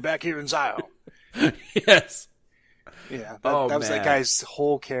tension back here in Zion. Yes. Yeah, Oh, that was that man. guy's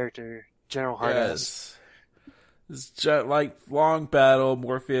whole character, General Hardass. Yes. It's just like long battle,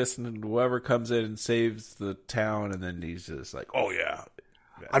 Morpheus and whoever comes in and saves the town, and then he's just like, oh yeah.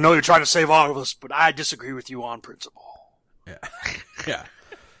 I know you're trying to save all of us, but I disagree with you on principle. Yeah. Yeah.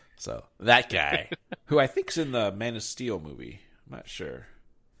 So that guy, who I think's in the Man of Steel movie, I'm not sure.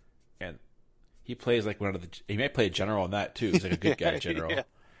 And he plays like he might play a general in that too. He's like a good guy general. Yeah.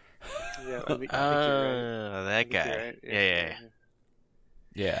 Yeah, I think you're right. That guy. You're right. Yeah.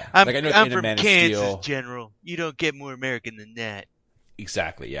 Yeah. I'm, like I know I'm in the from Man of Kansas, Steel. General. You don't get more American than that.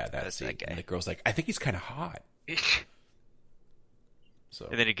 Exactly. Yeah, That's scene. that guy. And the girl's like, I think he's kind of hot. So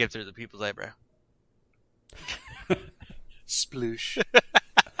And then he gives her the people's eyebrow. Sploosh.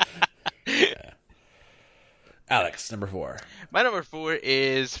 Alex, number 4. My number 4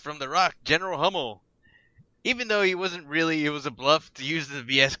 is from The Rock, General Hummel. Even though it was a bluff to use the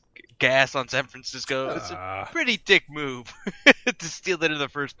VS gas on San Francisco, it's a pretty dick move to steal it in the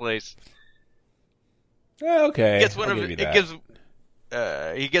first place. Okay. He gets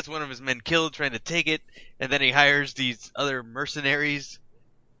he gets one of his men killed trying to take it, and then he hires these other mercenaries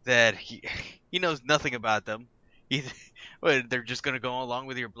that he knows nothing about them. They're just going to go along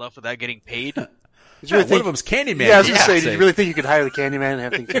with your bluff without getting paid. One of them's Candyman. Yeah, I was going to say, for did you really think you could hire the Candyman and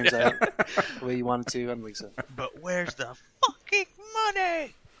have things turns out the way you wanted to? I don't think so. But where's the fucking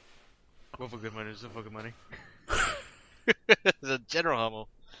money? What fucking money is the fucking money? It's a General Hummel.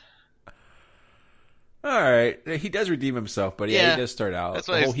 All right, he does redeem himself, but yeah, he does start out. That's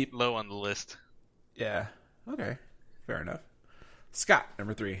why he's low on the list. Yeah. Okay. Fair enough. Scott,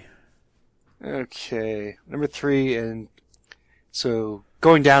 number 3. Okay, number 3, and so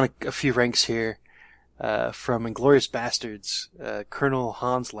going down a few ranks here, from Inglourious Bastards, Colonel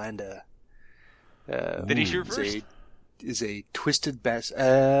Hans Landa. Did he shoot first? Is a twisted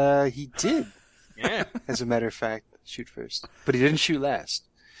he did, Yeah. as a matter of fact, shoot first, but he didn't shoot last.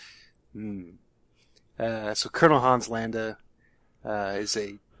 So Colonel Hans Landa is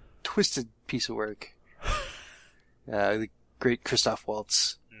a twisted piece of work. The great Christoph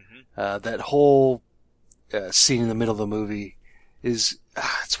Waltz. That whole scene in the middle of the movie is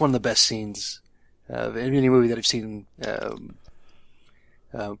it's one of the best scenes of any movie that I've seen.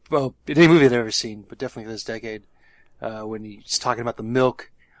 Well, in any movie that I've ever seen, but definitely this decade. When he's talking about the milk,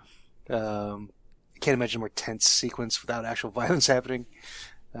 I can't imagine a more tense sequence without actual violence happening.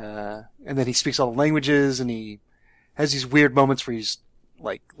 And then he speaks all the languages, and he has these weird moments where he's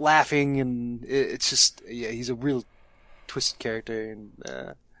like laughing, and it's just, yeah, he's a real twisted character,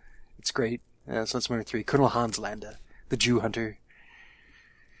 and it's great. So that's my number 3, Colonel Hans Landa, the Jew hunter.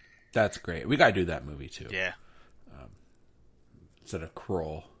 That's great. We gotta do that movie too. Yeah. Instead of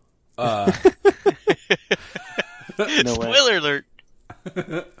Kroll. No way. Spoiler alert.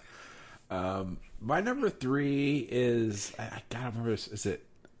 My number 3 is I gotta remember. Is it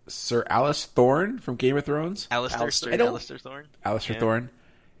Sir Alice Thorne from Game of Thrones? Alistair Thorne. Alistair Thorne.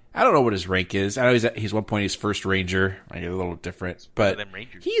 I don't know what his rank is. I know he's one point he's first ranger. Like a little different, but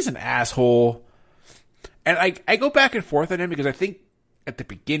he's an asshole. And I go back and forth on him because I think at the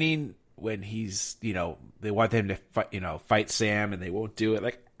beginning when he's, they want him to fight Sam and they won't do it.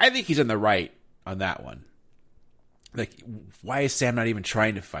 Like, I think he's in the right on that one. Like, why is Sam not even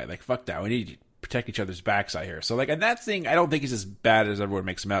trying to fight? Like, fuck that. We need to protect each other's backs out here. So, like, and that thing, I don't think he's as bad as everyone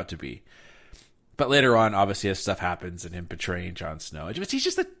makes him out to be. But later on, obviously, as stuff happens and him betraying Jon Snow, he's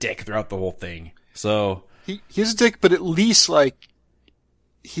just a dick throughout the whole thing. So he's a dick, but at least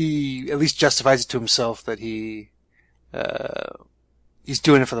he at least justifies it to himself that he's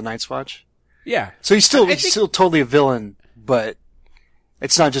doing it for the Night's Watch. Yeah. So he's still totally a villain, but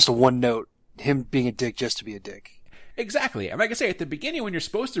it's not just a one note him being a dick just to be a dick. Exactly. And like I say, at the beginning when you're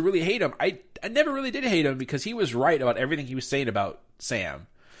supposed to really hate him, I never really did hate him because he was right about everything he was saying about Sam.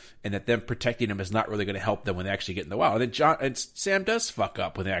 And that them protecting him is not really going to help them when they actually get in the wall. And then Sam does fuck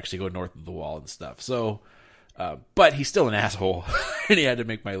up when they actually go north of the wall and stuff. So, but he's still an asshole, and he had to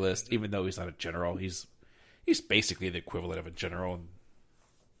make my list, even though he's not a general. He's basically the equivalent of a general, in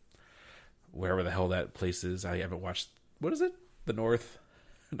wherever the hell that place is. I haven't watched. What is it? The North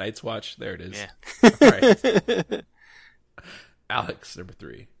Night's Watch. There it is. Yeah. All right. Alex, number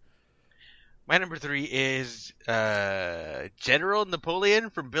 3. My number 3 is General Napoleon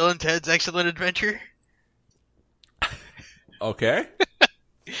from Bill and Ted's Excellent Adventure. Okay.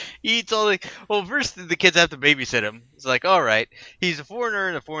 He eats all the... Well, first the kids have to babysit him. It's like, all right, he's a foreigner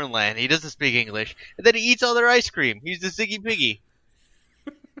in a foreign land. He doesn't speak English. And then he eats all their ice cream. He's the Ziggy Piggy.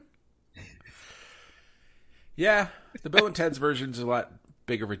 Yeah, the Bill and Ted's version is a lot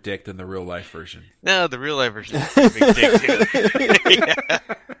bigger of a dick than the real life version. No, the real life version is a big dick, too. Yeah.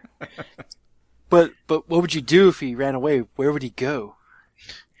 But what would you do if he ran away? Where would he go?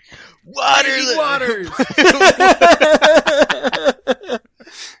 Waters!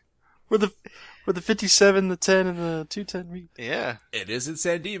 Where the 57, the 10, and the 210 meet. Yeah. It is in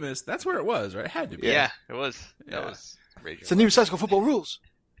San Dimas. That's where it was, right? It had to be. Yeah, it was. Yeah. That was Raging It's the new high school football rules.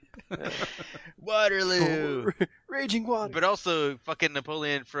 Waterloo. Raging water. But also, fucking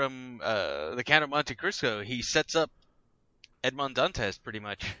Napoleon from the Count of Monte Cristo, he sets up Edmond Dantes pretty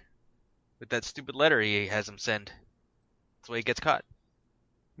much with that stupid letter he has him send. That's why he gets caught.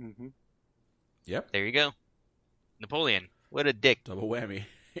 Mm-hmm. Yep. There you go. Napoleon. What a dick. Double whammy.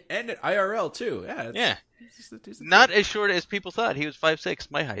 And at IRL, too. Yeah. Yeah. He's a Not dick. as short as people thought. He was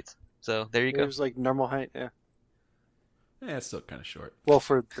 5'6", my height. So, there you It go. was like normal height, yeah. Yeah, it's still kind of short. Well,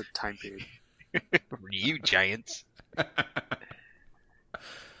 for the time period. You giants.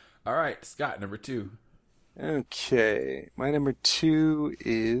 All right, Scott, number 2. Okay. My number 2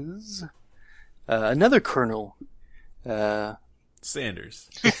 is another colonel. Sanders.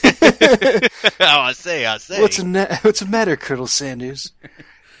 I'll say. What's the matter, Colonel Sanders?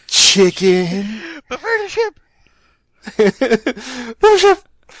 Chicken. Prefer to ship.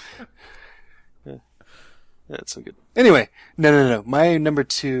 That's so good. Anyway, no. My number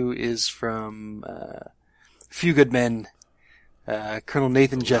 2 is from Few Good Men. Colonel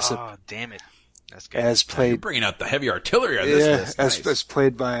Nathan Jessup, Oh, damn it. That's good. as You're played, bringing out the heavy artillery on this list. Nice. as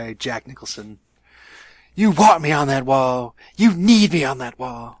played by Jack Nicholson. You want me on that wall. You need me on that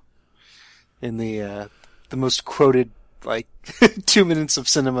wall. In the most quoted 2 minutes of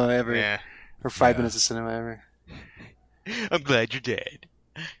cinema ever, Yeah. or 5 minutes of cinema ever. I'm glad you're dead.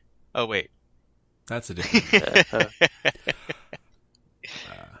 Oh, wait. That's a different.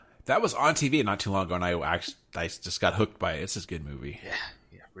 That was on TV not too long ago, and I just got hooked by it. It's just a good movie.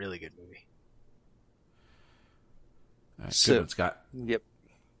 Yeah, really good movie. All right, So- good one, Scott. Yep.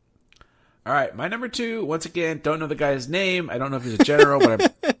 All right, my number 2, once again, don't know the guy's name. I don't know if he's a general,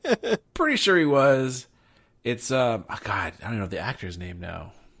 but I'm pretty sure he was. It's, God, I don't know the actor's name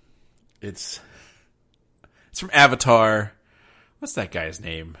now. It's from Avatar. What's that guy's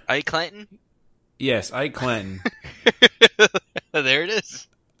name? Ike Clanton? Yes, Ike Clanton. There it is.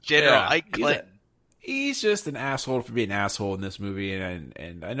 General Yeah, Ike Clanton. He's just an asshole for being an asshole in this movie,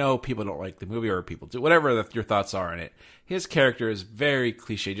 and I know people don't like the movie, or people do, whatever your thoughts are on it. His character is very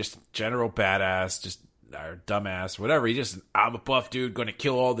cliche, just general badass, just or dumbass, whatever. He just, I'm a buff dude, gonna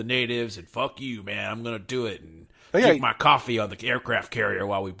kill all the natives, and fuck you, man. I'm gonna do it and drink my coffee on the aircraft carrier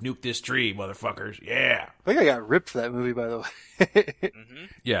while we nuke this tree, motherfuckers. Yeah. I think I got ripped for that movie, by the way.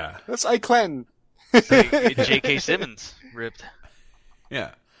 Yeah. That's Ike Clanton. J.K. Simmons ripped.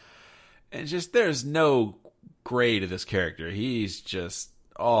 Yeah. And just, there's no gray to this character. He's just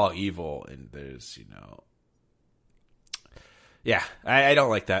all evil, and there's, yeah, I don't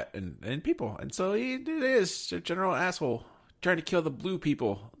like that in people. And so he is a general asshole trying to kill the blue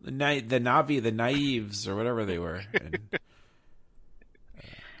people, the Na'vi, the naives, or whatever they were. And,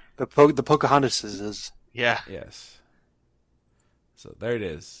 The Pocahontases. Yeah. yes. So there it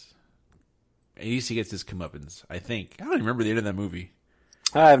is. At least he gets his comeuppance, I think. I don't even remember the end of that movie.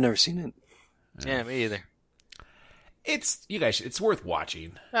 I've never seen it. Yeah, me either. It's worth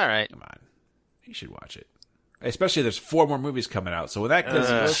watching. All right. Come on. You should watch it. Especially there's 4 more movies coming out. So when that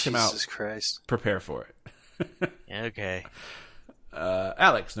does come out, Jesus Christ. prepare for it. Okay.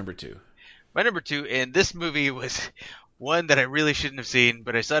 Alex, number 2. My number 2, and this movie was one that I really shouldn't have seen,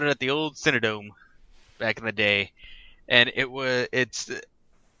 but I saw it at the old Cinedome back in the day, and it's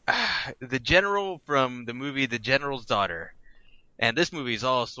the general from the movie The General's Daughter, and this movie is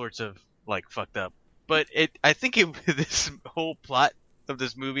all sorts of like fucked up. But I think this whole plot of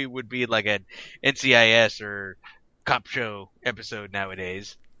this movie would be like an NCIS or cop show episode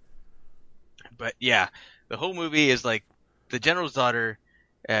nowadays. But yeah, the whole movie is like the general's daughter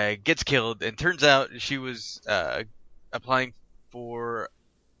gets killed, and turns out she was applying for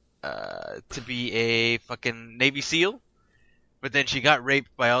to be a fucking Navy SEAL, but then she got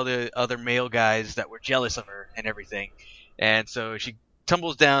raped by all the other male guys that were jealous of her and everything, and so she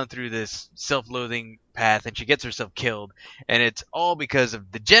tumbles down through this self-loathing path, and she gets herself killed, and it's all because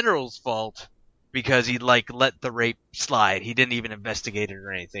of the general's fault, because he let the rape slide. He didn't even investigate it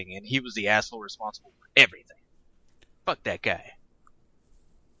or anything, and he was the asshole responsible for everything. Fuck that guy.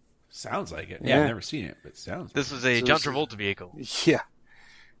 Sounds like it. Yeah. Yeah, I've never seen it, but it sounds. This was a So John this is- Travolta vehicle, Yeah.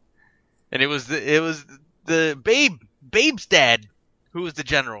 and it was the babe's dad who was the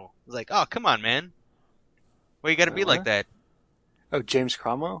general. It was like, oh, come on, man, why you gotta be like that? Oh, James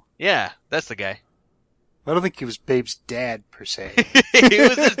Cromwell? Yeah, that's the guy. I don't think he was Babe's dad, per se. He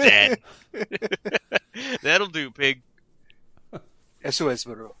was his dad. That'll do, pig. SOS,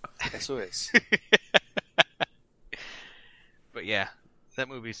 bro. SOS. But yeah, that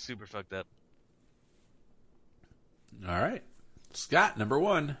movie's super fucked up. All right. Scott, number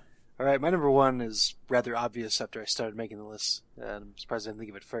 1. All right, my number 1 is rather obvious after I started making the list. I'm surprised I didn't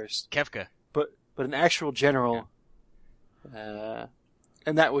think of it first. Kefka. But an actual general, and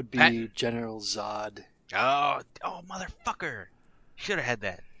that would be Patton. General Zod. Oh, motherfucker! Should have had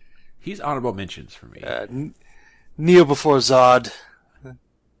that. He's honorable mentions for me. Neo before Zod.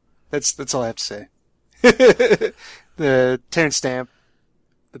 That's all I have to say. The Terrence Stamp,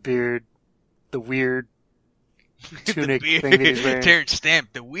 the beard, the weird tunic the thing that he's wearing. Terrence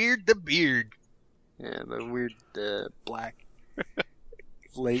Stamp, the beard. Yeah, the weird black,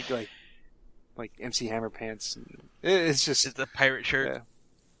 like MC Hammer pants. It's just Is the pirate shirt?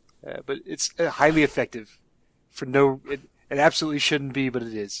 but it's highly effective. It absolutely shouldn't be, but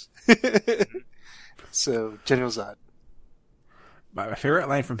it is. So General Zod. My favorite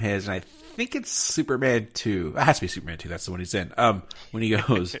line from his, and I think it's Superman 2. It has to be Superman 2. That's the one he's in. When he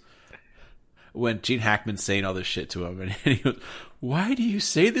goes, when Gene Hackman's saying all this shit to him, and he goes, "Why do you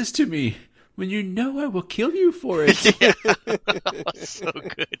say this to me when you know I will kill you for it?" So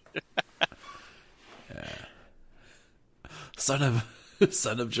good. Son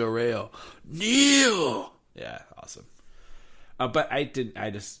of Jor-El, Neil. Yeah, awesome. But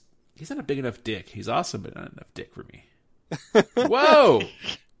he's not a big enough dick. He's awesome, but not enough dick for me. Whoa.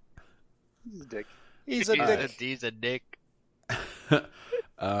 He's a dick. He's a dick. He's a dick.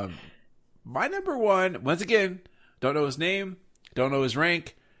 My number 1, once again, don't know his name, don't know his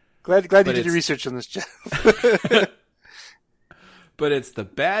rank, Glad you But did your it's- research on this, Jeff. but it's the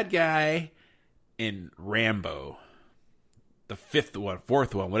bad guy in Rambo. The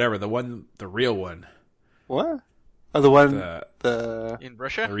 4th one, whatever, the real one, What? Oh, the one, the In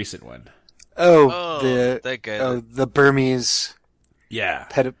Russia? recent one. Oh, the that guy. the Burmese Yeah,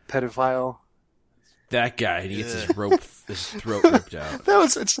 pedophile. that guy, and he gets his throat ripped out.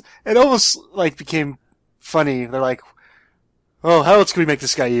 It almost like became funny. They're like, oh, how else can we make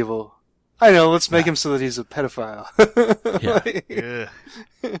this guy evil? I know, let's make him so that he's a pedophile. Yeah.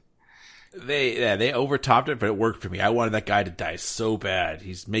 Ugh. They overtopped it, but it worked for me. I wanted that guy to die so bad.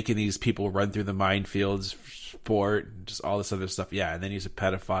 He's making these people run through the minefields for sport and just all this other stuff. Yeah, and then he's a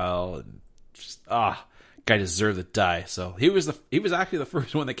pedophile and just guy deserved to die. So he was actually the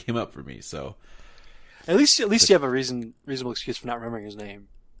first one that came up for me. So At least you have a reasonable excuse for not remembering his name.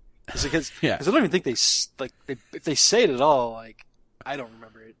 Because Yeah. I don't even think if they say it at all, like, I don't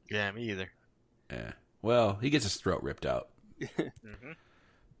remember it. Yeah, me either. Yeah. Well, he gets his throat ripped out. Hmm.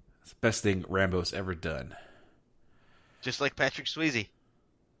 It's the best thing Rambo's ever done. Just like Patrick Swayze,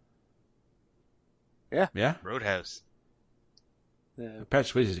 Yeah? Roadhouse. Patrick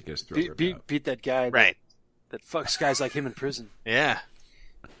Swayze didn't get his throat ripped out. Beat that guy Right. that fucks guys like him in prison. Yeah.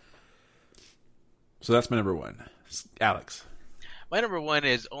 So that's my number one. Alex. My number one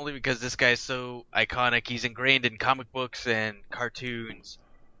is only because this guy's so iconic. He's ingrained in comic books and cartoons,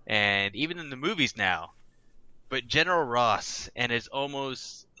 and even in the movies now. But General Ross and his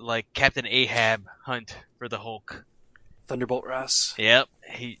almost like Captain Ahab hunt for the Hulk. Thunderbolt Ross. Yep,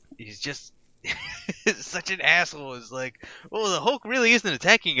 he's just such an asshole. It's like, oh, the Hulk really isn't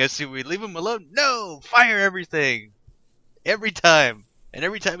attacking us. Should we leave him alone? No, fire everything every time, and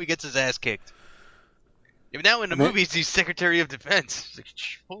every time he gets his ass kicked. And now in the movies, he's Secretary of Defense. It's like,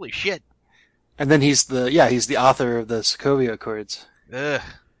 holy shit. And then he's the author of the Sokovia Accords. Ugh,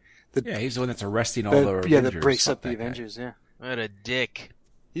 Yeah, he's the one that's arresting all the Avengers. that breaks Fuck up the that guy. Avengers. Yeah, what a dick.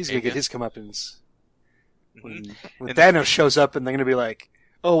 he's There gonna you get go. his comeuppance when And- Thanos shows up, and they're gonna be like,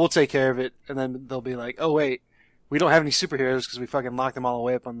 "Oh, we'll take care of it," and then they'll be like, "Oh wait, we don't have any superheroes because we fucking locked them all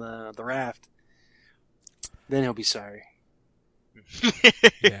away up on the raft." Then he'll be sorry.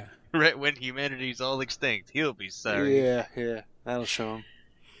 Yeah. Right when humanity's all extinct, he'll be sorry. Yeah, that'll show him.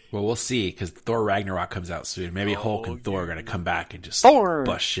 Well, we'll see, because Thor Ragnarok comes out soon. Maybe Hulk and Thor are yeah. going to come back and just Thor!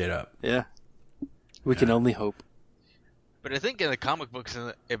 bust shit up. Yeah, we can only hope. But I think in the comic books,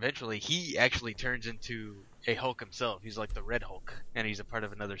 eventually he actually turns into a Hulk himself. He's like the Red Hulk, and he's a part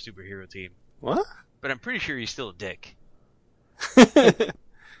of another superhero team. What? But I'm pretty sure he's still a dick.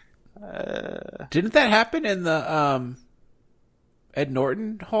 Didn't that happen in the Ed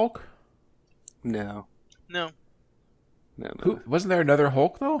Norton Hulk? No. No. Who wasn't there another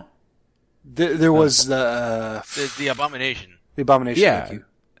Hulk though? There was the The Abomination. Abomination. Yeah. Thank you.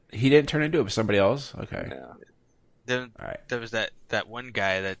 He didn't turn into it, but somebody else. Okay. Yeah. Then All right. there was that one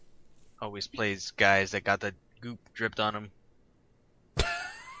guy that always plays guys that got the goop dripped on him.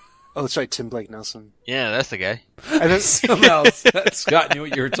 Oh, that's right, Tim Blake Nelson. Yeah, that's the guy. And then, Somehow Scott knew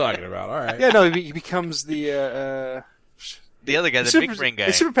what you were talking about. All right. yeah, no, he becomes the The other guy, the big brain guy.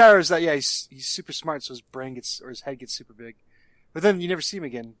 His superpower is that he's super smart, so his head gets super big. But then you never see him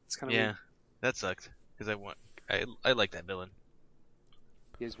again. It's kind of Yeah, weird. that sucked because I like that villain.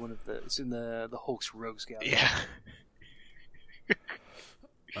 He's it's in the Hulk's Rogues Gallery. Yeah.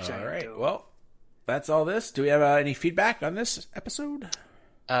 All right. Well, that's all this. Do we have any feedback on this episode?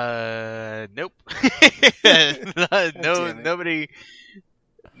 Nope. Damn No, it.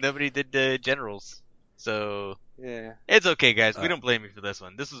 nobody did generals. So Yeah. it's okay, guys. We don't blame you for this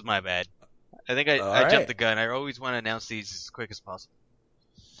one. This was my bad. I think I All jumped right. the gun. I always want to announce these as quick as possible.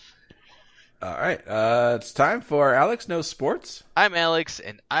 All right. It's time for Alex Knows Sports. I'm Alex,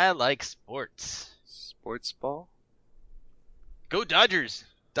 and I like sports. Sports ball. Go Dodgers!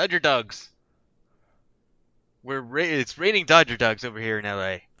 Dodger Dogs. It's raining Dodger Dogs over here in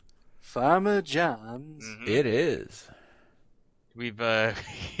LA. Farmer John's. Mhm. It is. We've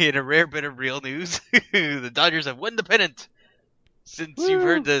in a rare bit of real news, the Dodgers have won the pennant. Since you've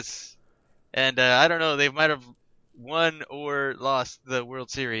heard this, and I don't know, they might have won or lost the World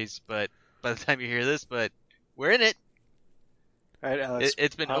Series, but by the time you hear this, but we're in it. All right, Alex.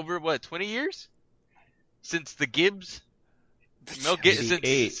 It's been over 20 years since the Gibbs. Mel Maybe Gibson,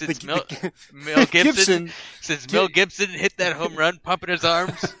 eight. since Mel Gibson, since Mel Gibson hit that home run, pumping his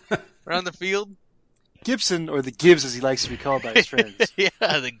arms around the field. Gibson, or the Gibbs as he likes to be called by his friends. Yeah,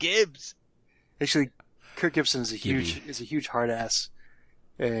 the Gibbs. Actually, Kirk Gibson is a huge hard ass,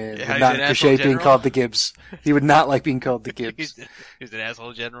 and Yeah, would he's not an appreciate asshole being general. called the Gibbs. He would not like being called the Gibbs. He's an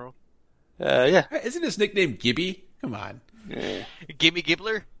asshole general. Yeah. Isn't his nickname Gibby? Come on. Yeah. Gimme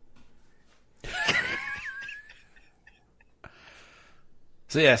Gibbler.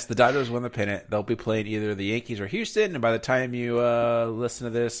 So yes, the Dodgers won the pennant. They'll be playing either the Yankees or Houston, and by the time you listen to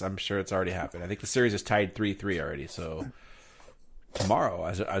this, I'm sure it's already happened. I think the series is tied 3-3 already. So tomorrow,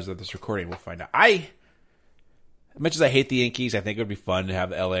 as of this recording, we'll find out. As much as I hate the Yankees, I think it would be fun to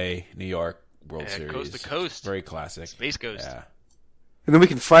have the LA New York World Yeah, Series. coast to coast. Very classic. Space Coast. Yeah. And then we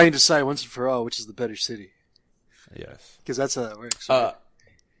can finally decide once and for all which is the better city, Yes. because that's how that works.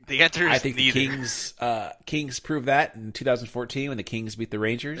 The answer is I think neither. the Kings proved that in 2014 when the Kings beat the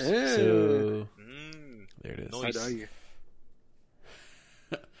Rangers. Yeah. So Mm, there it is. Nice. I'd argue.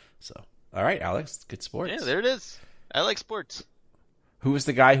 So all right, Alex, good sports. yeah, there it is. I like sports. Who was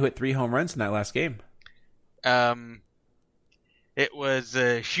the guy who hit 3 home runs in that last game? It was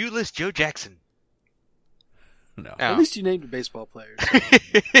Shoeless Joe Jackson. No. Oh. At least you named a baseball player. So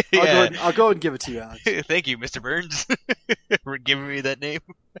Yeah. I'll go and give it to you, Alex. Thank you, Mr. Burns, for giving me that name.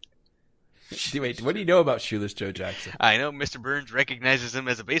 Wait, what do you know about Shoeless Joe Jackson? I know Mr. Burns recognizes him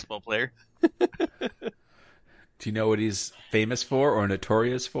as a baseball player. Do you know what he's famous for or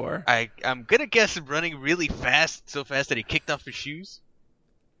notorious for? I'm gonna guess him running really fast, so fast that he kicked off his shoes.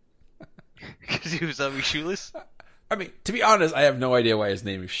 Because he was always shoeless. I mean, to be honest, I have no idea why his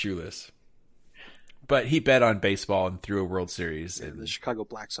name is Shoeless. But he bet on baseball and threw a World Series. Yeah, And, the Chicago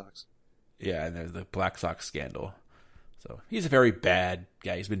Black Sox. yeah, and there's the Black Sox scandal. So he's a very bad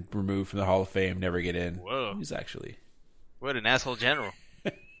guy. He's been removed from the Hall of Fame, never get in. Whoa. He's actually... What an asshole general.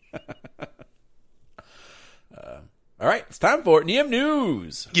 All right, it's time for Neum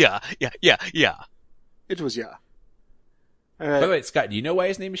News. Yeah. It was By All the right. way, Scott, do you know why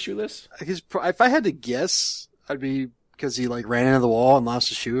his name is Shoeless? If I had to guess, I'd be because he like ran into the wall and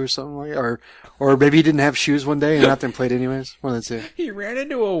lost a shoe or something like that. Or maybe he didn't have shoes one day and out there and played anyways. One of the two. He ran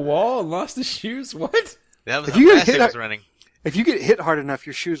into a wall and lost his shoes? What? That was If how you get fast he hit was up- running. If you get hit hard enough,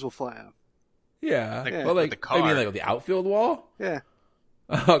 your shoes will fly out. Yeah. Like, Well, with like, the I mean, car. like the outfield wall? Yeah.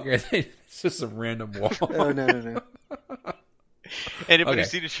 Okay, it's just some random wall. Oh no. Anybody Okay.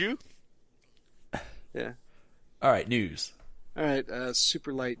 see the shoe? Yeah. All right, news. All right.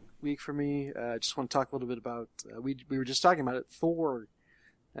 Super light week for me. Just want to talk a little bit about. We were just talking about it. Thor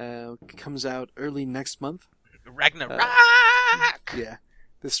comes out early next month. Ragnarok! Yeah.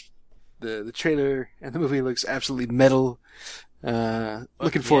 The trailer and the movie looks absolutely metal.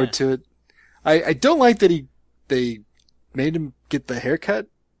 Looking forward to it. I don't like that they made him get the haircut.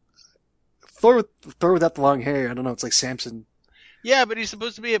 Thor without the long hair. I don't know. It's like Samson. Yeah, but he's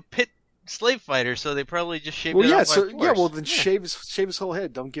supposed to be a pit slave fighter, so they probably just shaved Well, it yeah. off by So force. yeah. Well, then shave his whole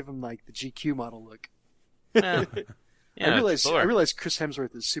head. Don't give him like the GQ model look. Yeah. Yeah, it's Thor. I realize Chris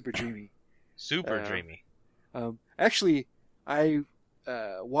Hemsworth is super dreamy. Super dreamy. Actually, I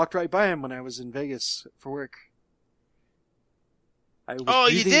walked right by him when I was in Vegas for work. I was Oh,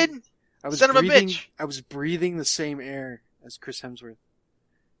 you breathing- did? I was Son of a breathing, bitch. I was breathing the same air as Chris Hemsworth.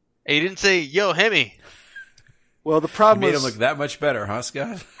 Hey, you didn't say, yo, Hemi. Well, the You problem made was him look that much better, huh,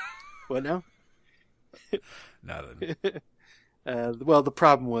 Scott? what now? Nothing. Well, the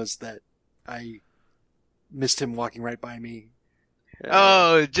problem was that I missed him walking right by me.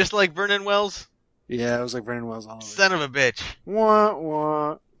 Oh, just like Vernon Wells? Yeah, I was like Vernon Wells all over. Son of a bitch. Wah,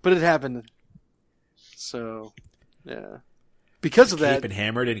 wah. But it happened. So, yeah. Because of Cape that, and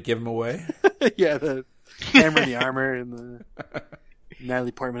Hammer didn't give him away. yeah, the hammer and the armor and the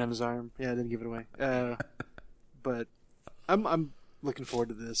Natalie Portman on his arm. Yeah, I didn't give it away. But I'm looking forward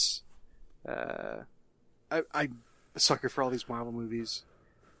to this. I'm a sucker for all these Marvel movies.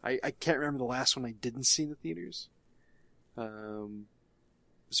 I can't remember the last one I didn't see in the theaters. It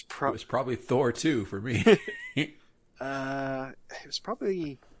was, It was probably Thor 2 for me. it was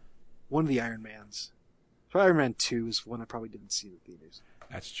probably one of the Iron Mans. So Iron Man 2 is one I probably didn't see in the theaters.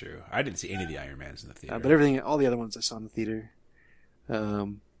 That's true. I didn't see any of the Iron Mans in the theater. But all the other ones I saw in the theater.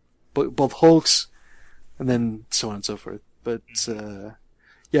 Both Hulks, and then so on and so forth. But,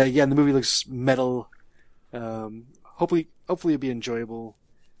 yeah, the movie looks metal. Hopefully it'll be enjoyable.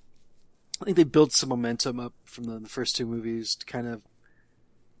 I think they built some momentum up from the first two movies to kind of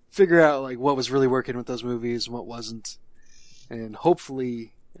figure out, like, what was really working with those movies and what wasn't. And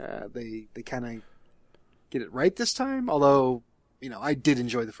hopefully, they kind of get it right this time. Although, I did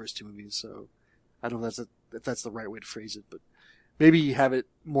enjoy the first two movies, so I don't know if that's the right way to phrase it, but maybe have it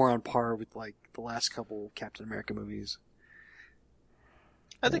more on par with, like, the last couple Captain America movies.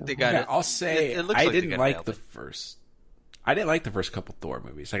 I think they got Yeah, it. I'll say It looks I like they didn't got like nailed the it. first. I didn't like the first couple Thor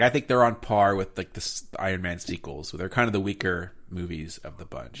movies. Like I think they're on par with like the Iron Man sequels. So they're kind of the weaker movies of the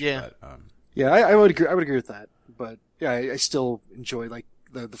bunch. Yeah. But, Yeah, I would agree. I would agree with that. But yeah, I still enjoy like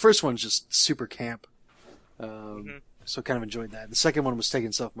the first one's just super camp. So kind of enjoyed that. The second one was taking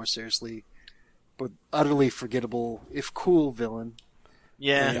itself more seriously, but utterly forgettable, if cool, villain.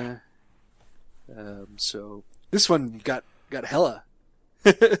 Yeah. So this one got Hela,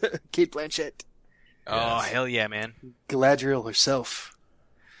 Kate Blanchett, Oh, Yes. hell yeah, man. Galadriel herself.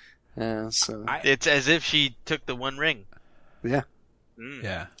 So It's as if she took the One Ring. yeah,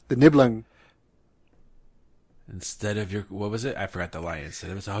 yeah. the Nibelung. Instead of your, what was it? I forgot the line.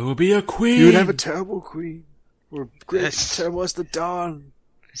 Instead of it, I will be a queen. You would have a terrible queen. Or great, Yes. terrible as the dawn.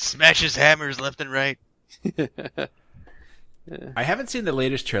 Smashes hammers left and right. I haven't seen the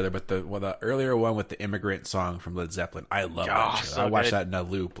latest trailer, but the earlier one with the immigrant song from Led Zeppelin. I love that trailer. so I watched good. that in a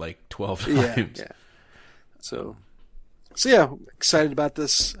loop like 12 Yeah, times. yeah. So yeah, excited about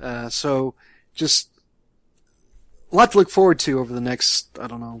this. So just a lot to look forward to over the next, I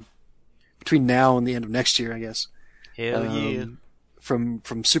don't know, between now and the end of next year, I guess. Hell yeah. From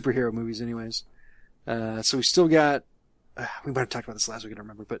superhero movies, anyways. So we still got. We might have talked about this last week. I don't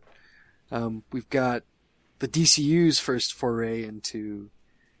remember, but we've got the DCU's first foray into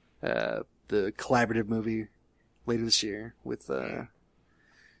the collaborative movie later this year with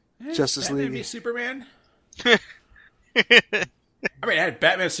Justice Batman League. v Superman. I mean, I had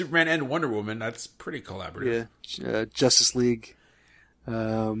Batman, Superman, and Wonder Woman. That's pretty collaborative. Yeah, Justice League,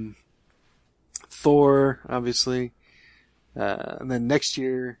 Thor, obviously, and then next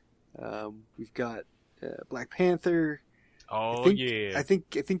year we've got Black Panther. Oh, I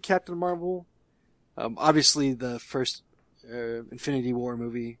think Captain Marvel. Obviously, the first Infinity War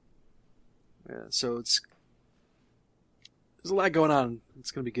movie. So there's a lot going on.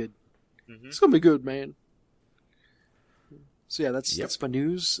 It's gonna be good. Mm-hmm. It's gonna be good, man. So yeah, that's my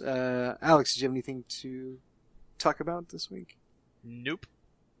news. Alex, did you have anything to talk about this week? Nope.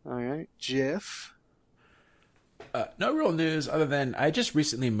 All right, Jeff. No real news other than I just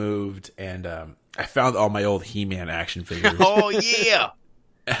recently moved and I found all my old He-Man action figures. Oh yeah.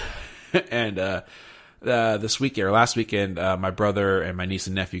 And last weekend, my brother and my niece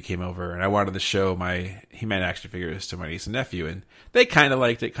and nephew came over, and I wanted to show my He-Man action figures to my niece and nephew, and they kind of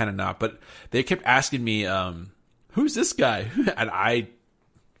liked it, kind of not, but they kept asking me, "Who's this guy?" And I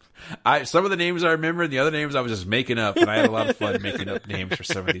some of the names I remember, and the other names I was just making up, and I had a lot of fun making up names for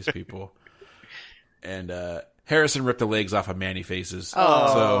some of these people. And Harrison ripped the legs off of Manny Faces.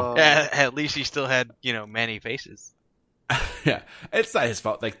 Oh. So At least he still had, Manny Faces. yeah, it's not his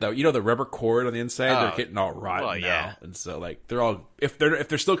fault. Like the rubber cord on the inside, they're getting all rotten well, yeah. now, and so like they're all if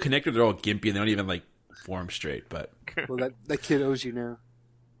they're still connected, they're all gimpy and they don't even like form straight. But Well, that kid owes you now.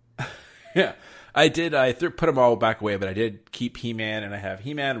 yeah, I did. I put them all back away, but I did keep He-Man, and I have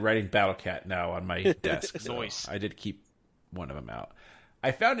He-Man riding Battle Cat now on my desk. So Nice. I did keep one of them out.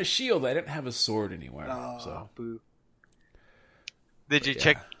 I found a shield. I didn't have a sword anywhere. Oh, So boo. Did you yeah.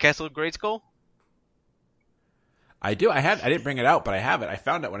 check Castle Grayskull? I do. I didn't bring it out, but I have it. I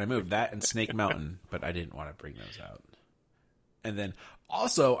found it when I moved. That and Snake Mountain, but I didn't want to bring those out. And then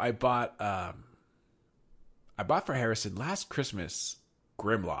also I bought for Harrison last Christmas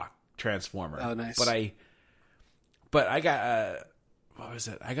Grimlock Transformer. Oh, nice. But I got what was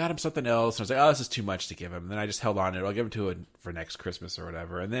it? I got him something else. And I was like, oh, this is too much to give him. And then I just held on to it. I'll give him to it for next Christmas or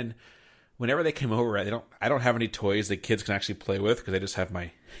whatever. And then whenever they came over, I don't have any toys that kids can actually play with because I just have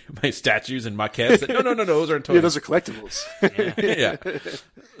my statues and maquettes. No, those aren't toys. Yeah, those are collectibles. Yeah.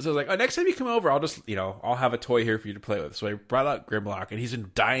 So I was like, oh, next time you come over, I'll just, I'll have a toy here for you to play with. So I brought out Grimlock, and he's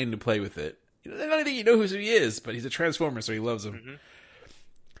been dying to play with it. I don't think you know who he is, but he's a Transformer, so he loves him. Mm-hmm.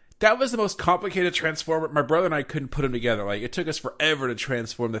 That was the most complicated Transformer. My brother and I couldn't put him together. Like, it took us forever to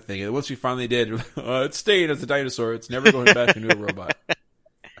transform the thing. And once we finally did, it's staying as a dinosaur. It's never going back into a robot.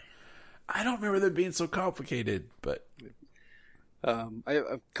 I don't remember them being so complicated, but I have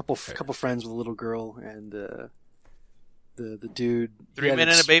a couple friends with a little girl, and the dude. 3 men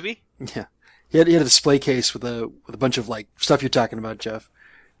and a baby. Yeah, he had a display case with a bunch of like stuff you're talking about, Jeff.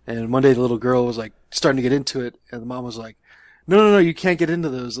 And one day the little girl was like starting to get into it, and the mom was like, "No, you can't get into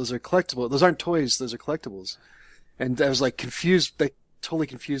those. Those are collectibles. Those aren't toys. Those are collectibles." And I was like confused. That totally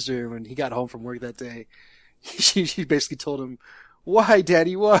confused her when he got home from work that day. She basically told him, "Why,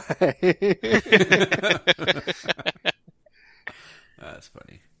 Daddy? Why?" That's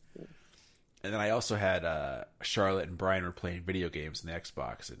funny. And then I also had Charlotte and Brian were playing video games in the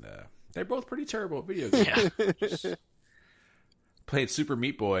Xbox, and they're both pretty terrible at video games. Yeah. Played Super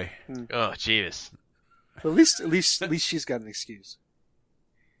Meat Boy. Oh, jeez. At least she's got an excuse.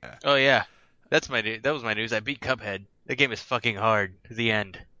 Oh yeah, that was my news. I beat Cuphead. That game is fucking hard to the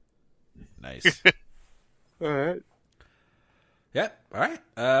end. Nice. All right. Yeah. All right.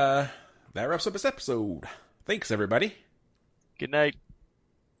 That wraps up this episode. Thanks, everybody. Good night.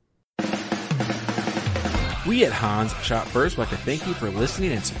 We at Hans Shot First would like to thank you for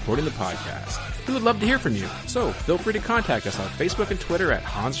listening and supporting the podcast. We would love to hear from you, so feel free to contact us on Facebook and Twitter at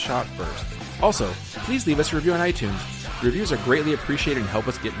Hans Shot First. Also, please leave us a review on iTunes. Reviews are greatly appreciated and help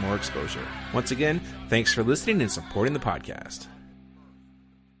us get more exposure. Once again, thanks for listening and supporting the podcast.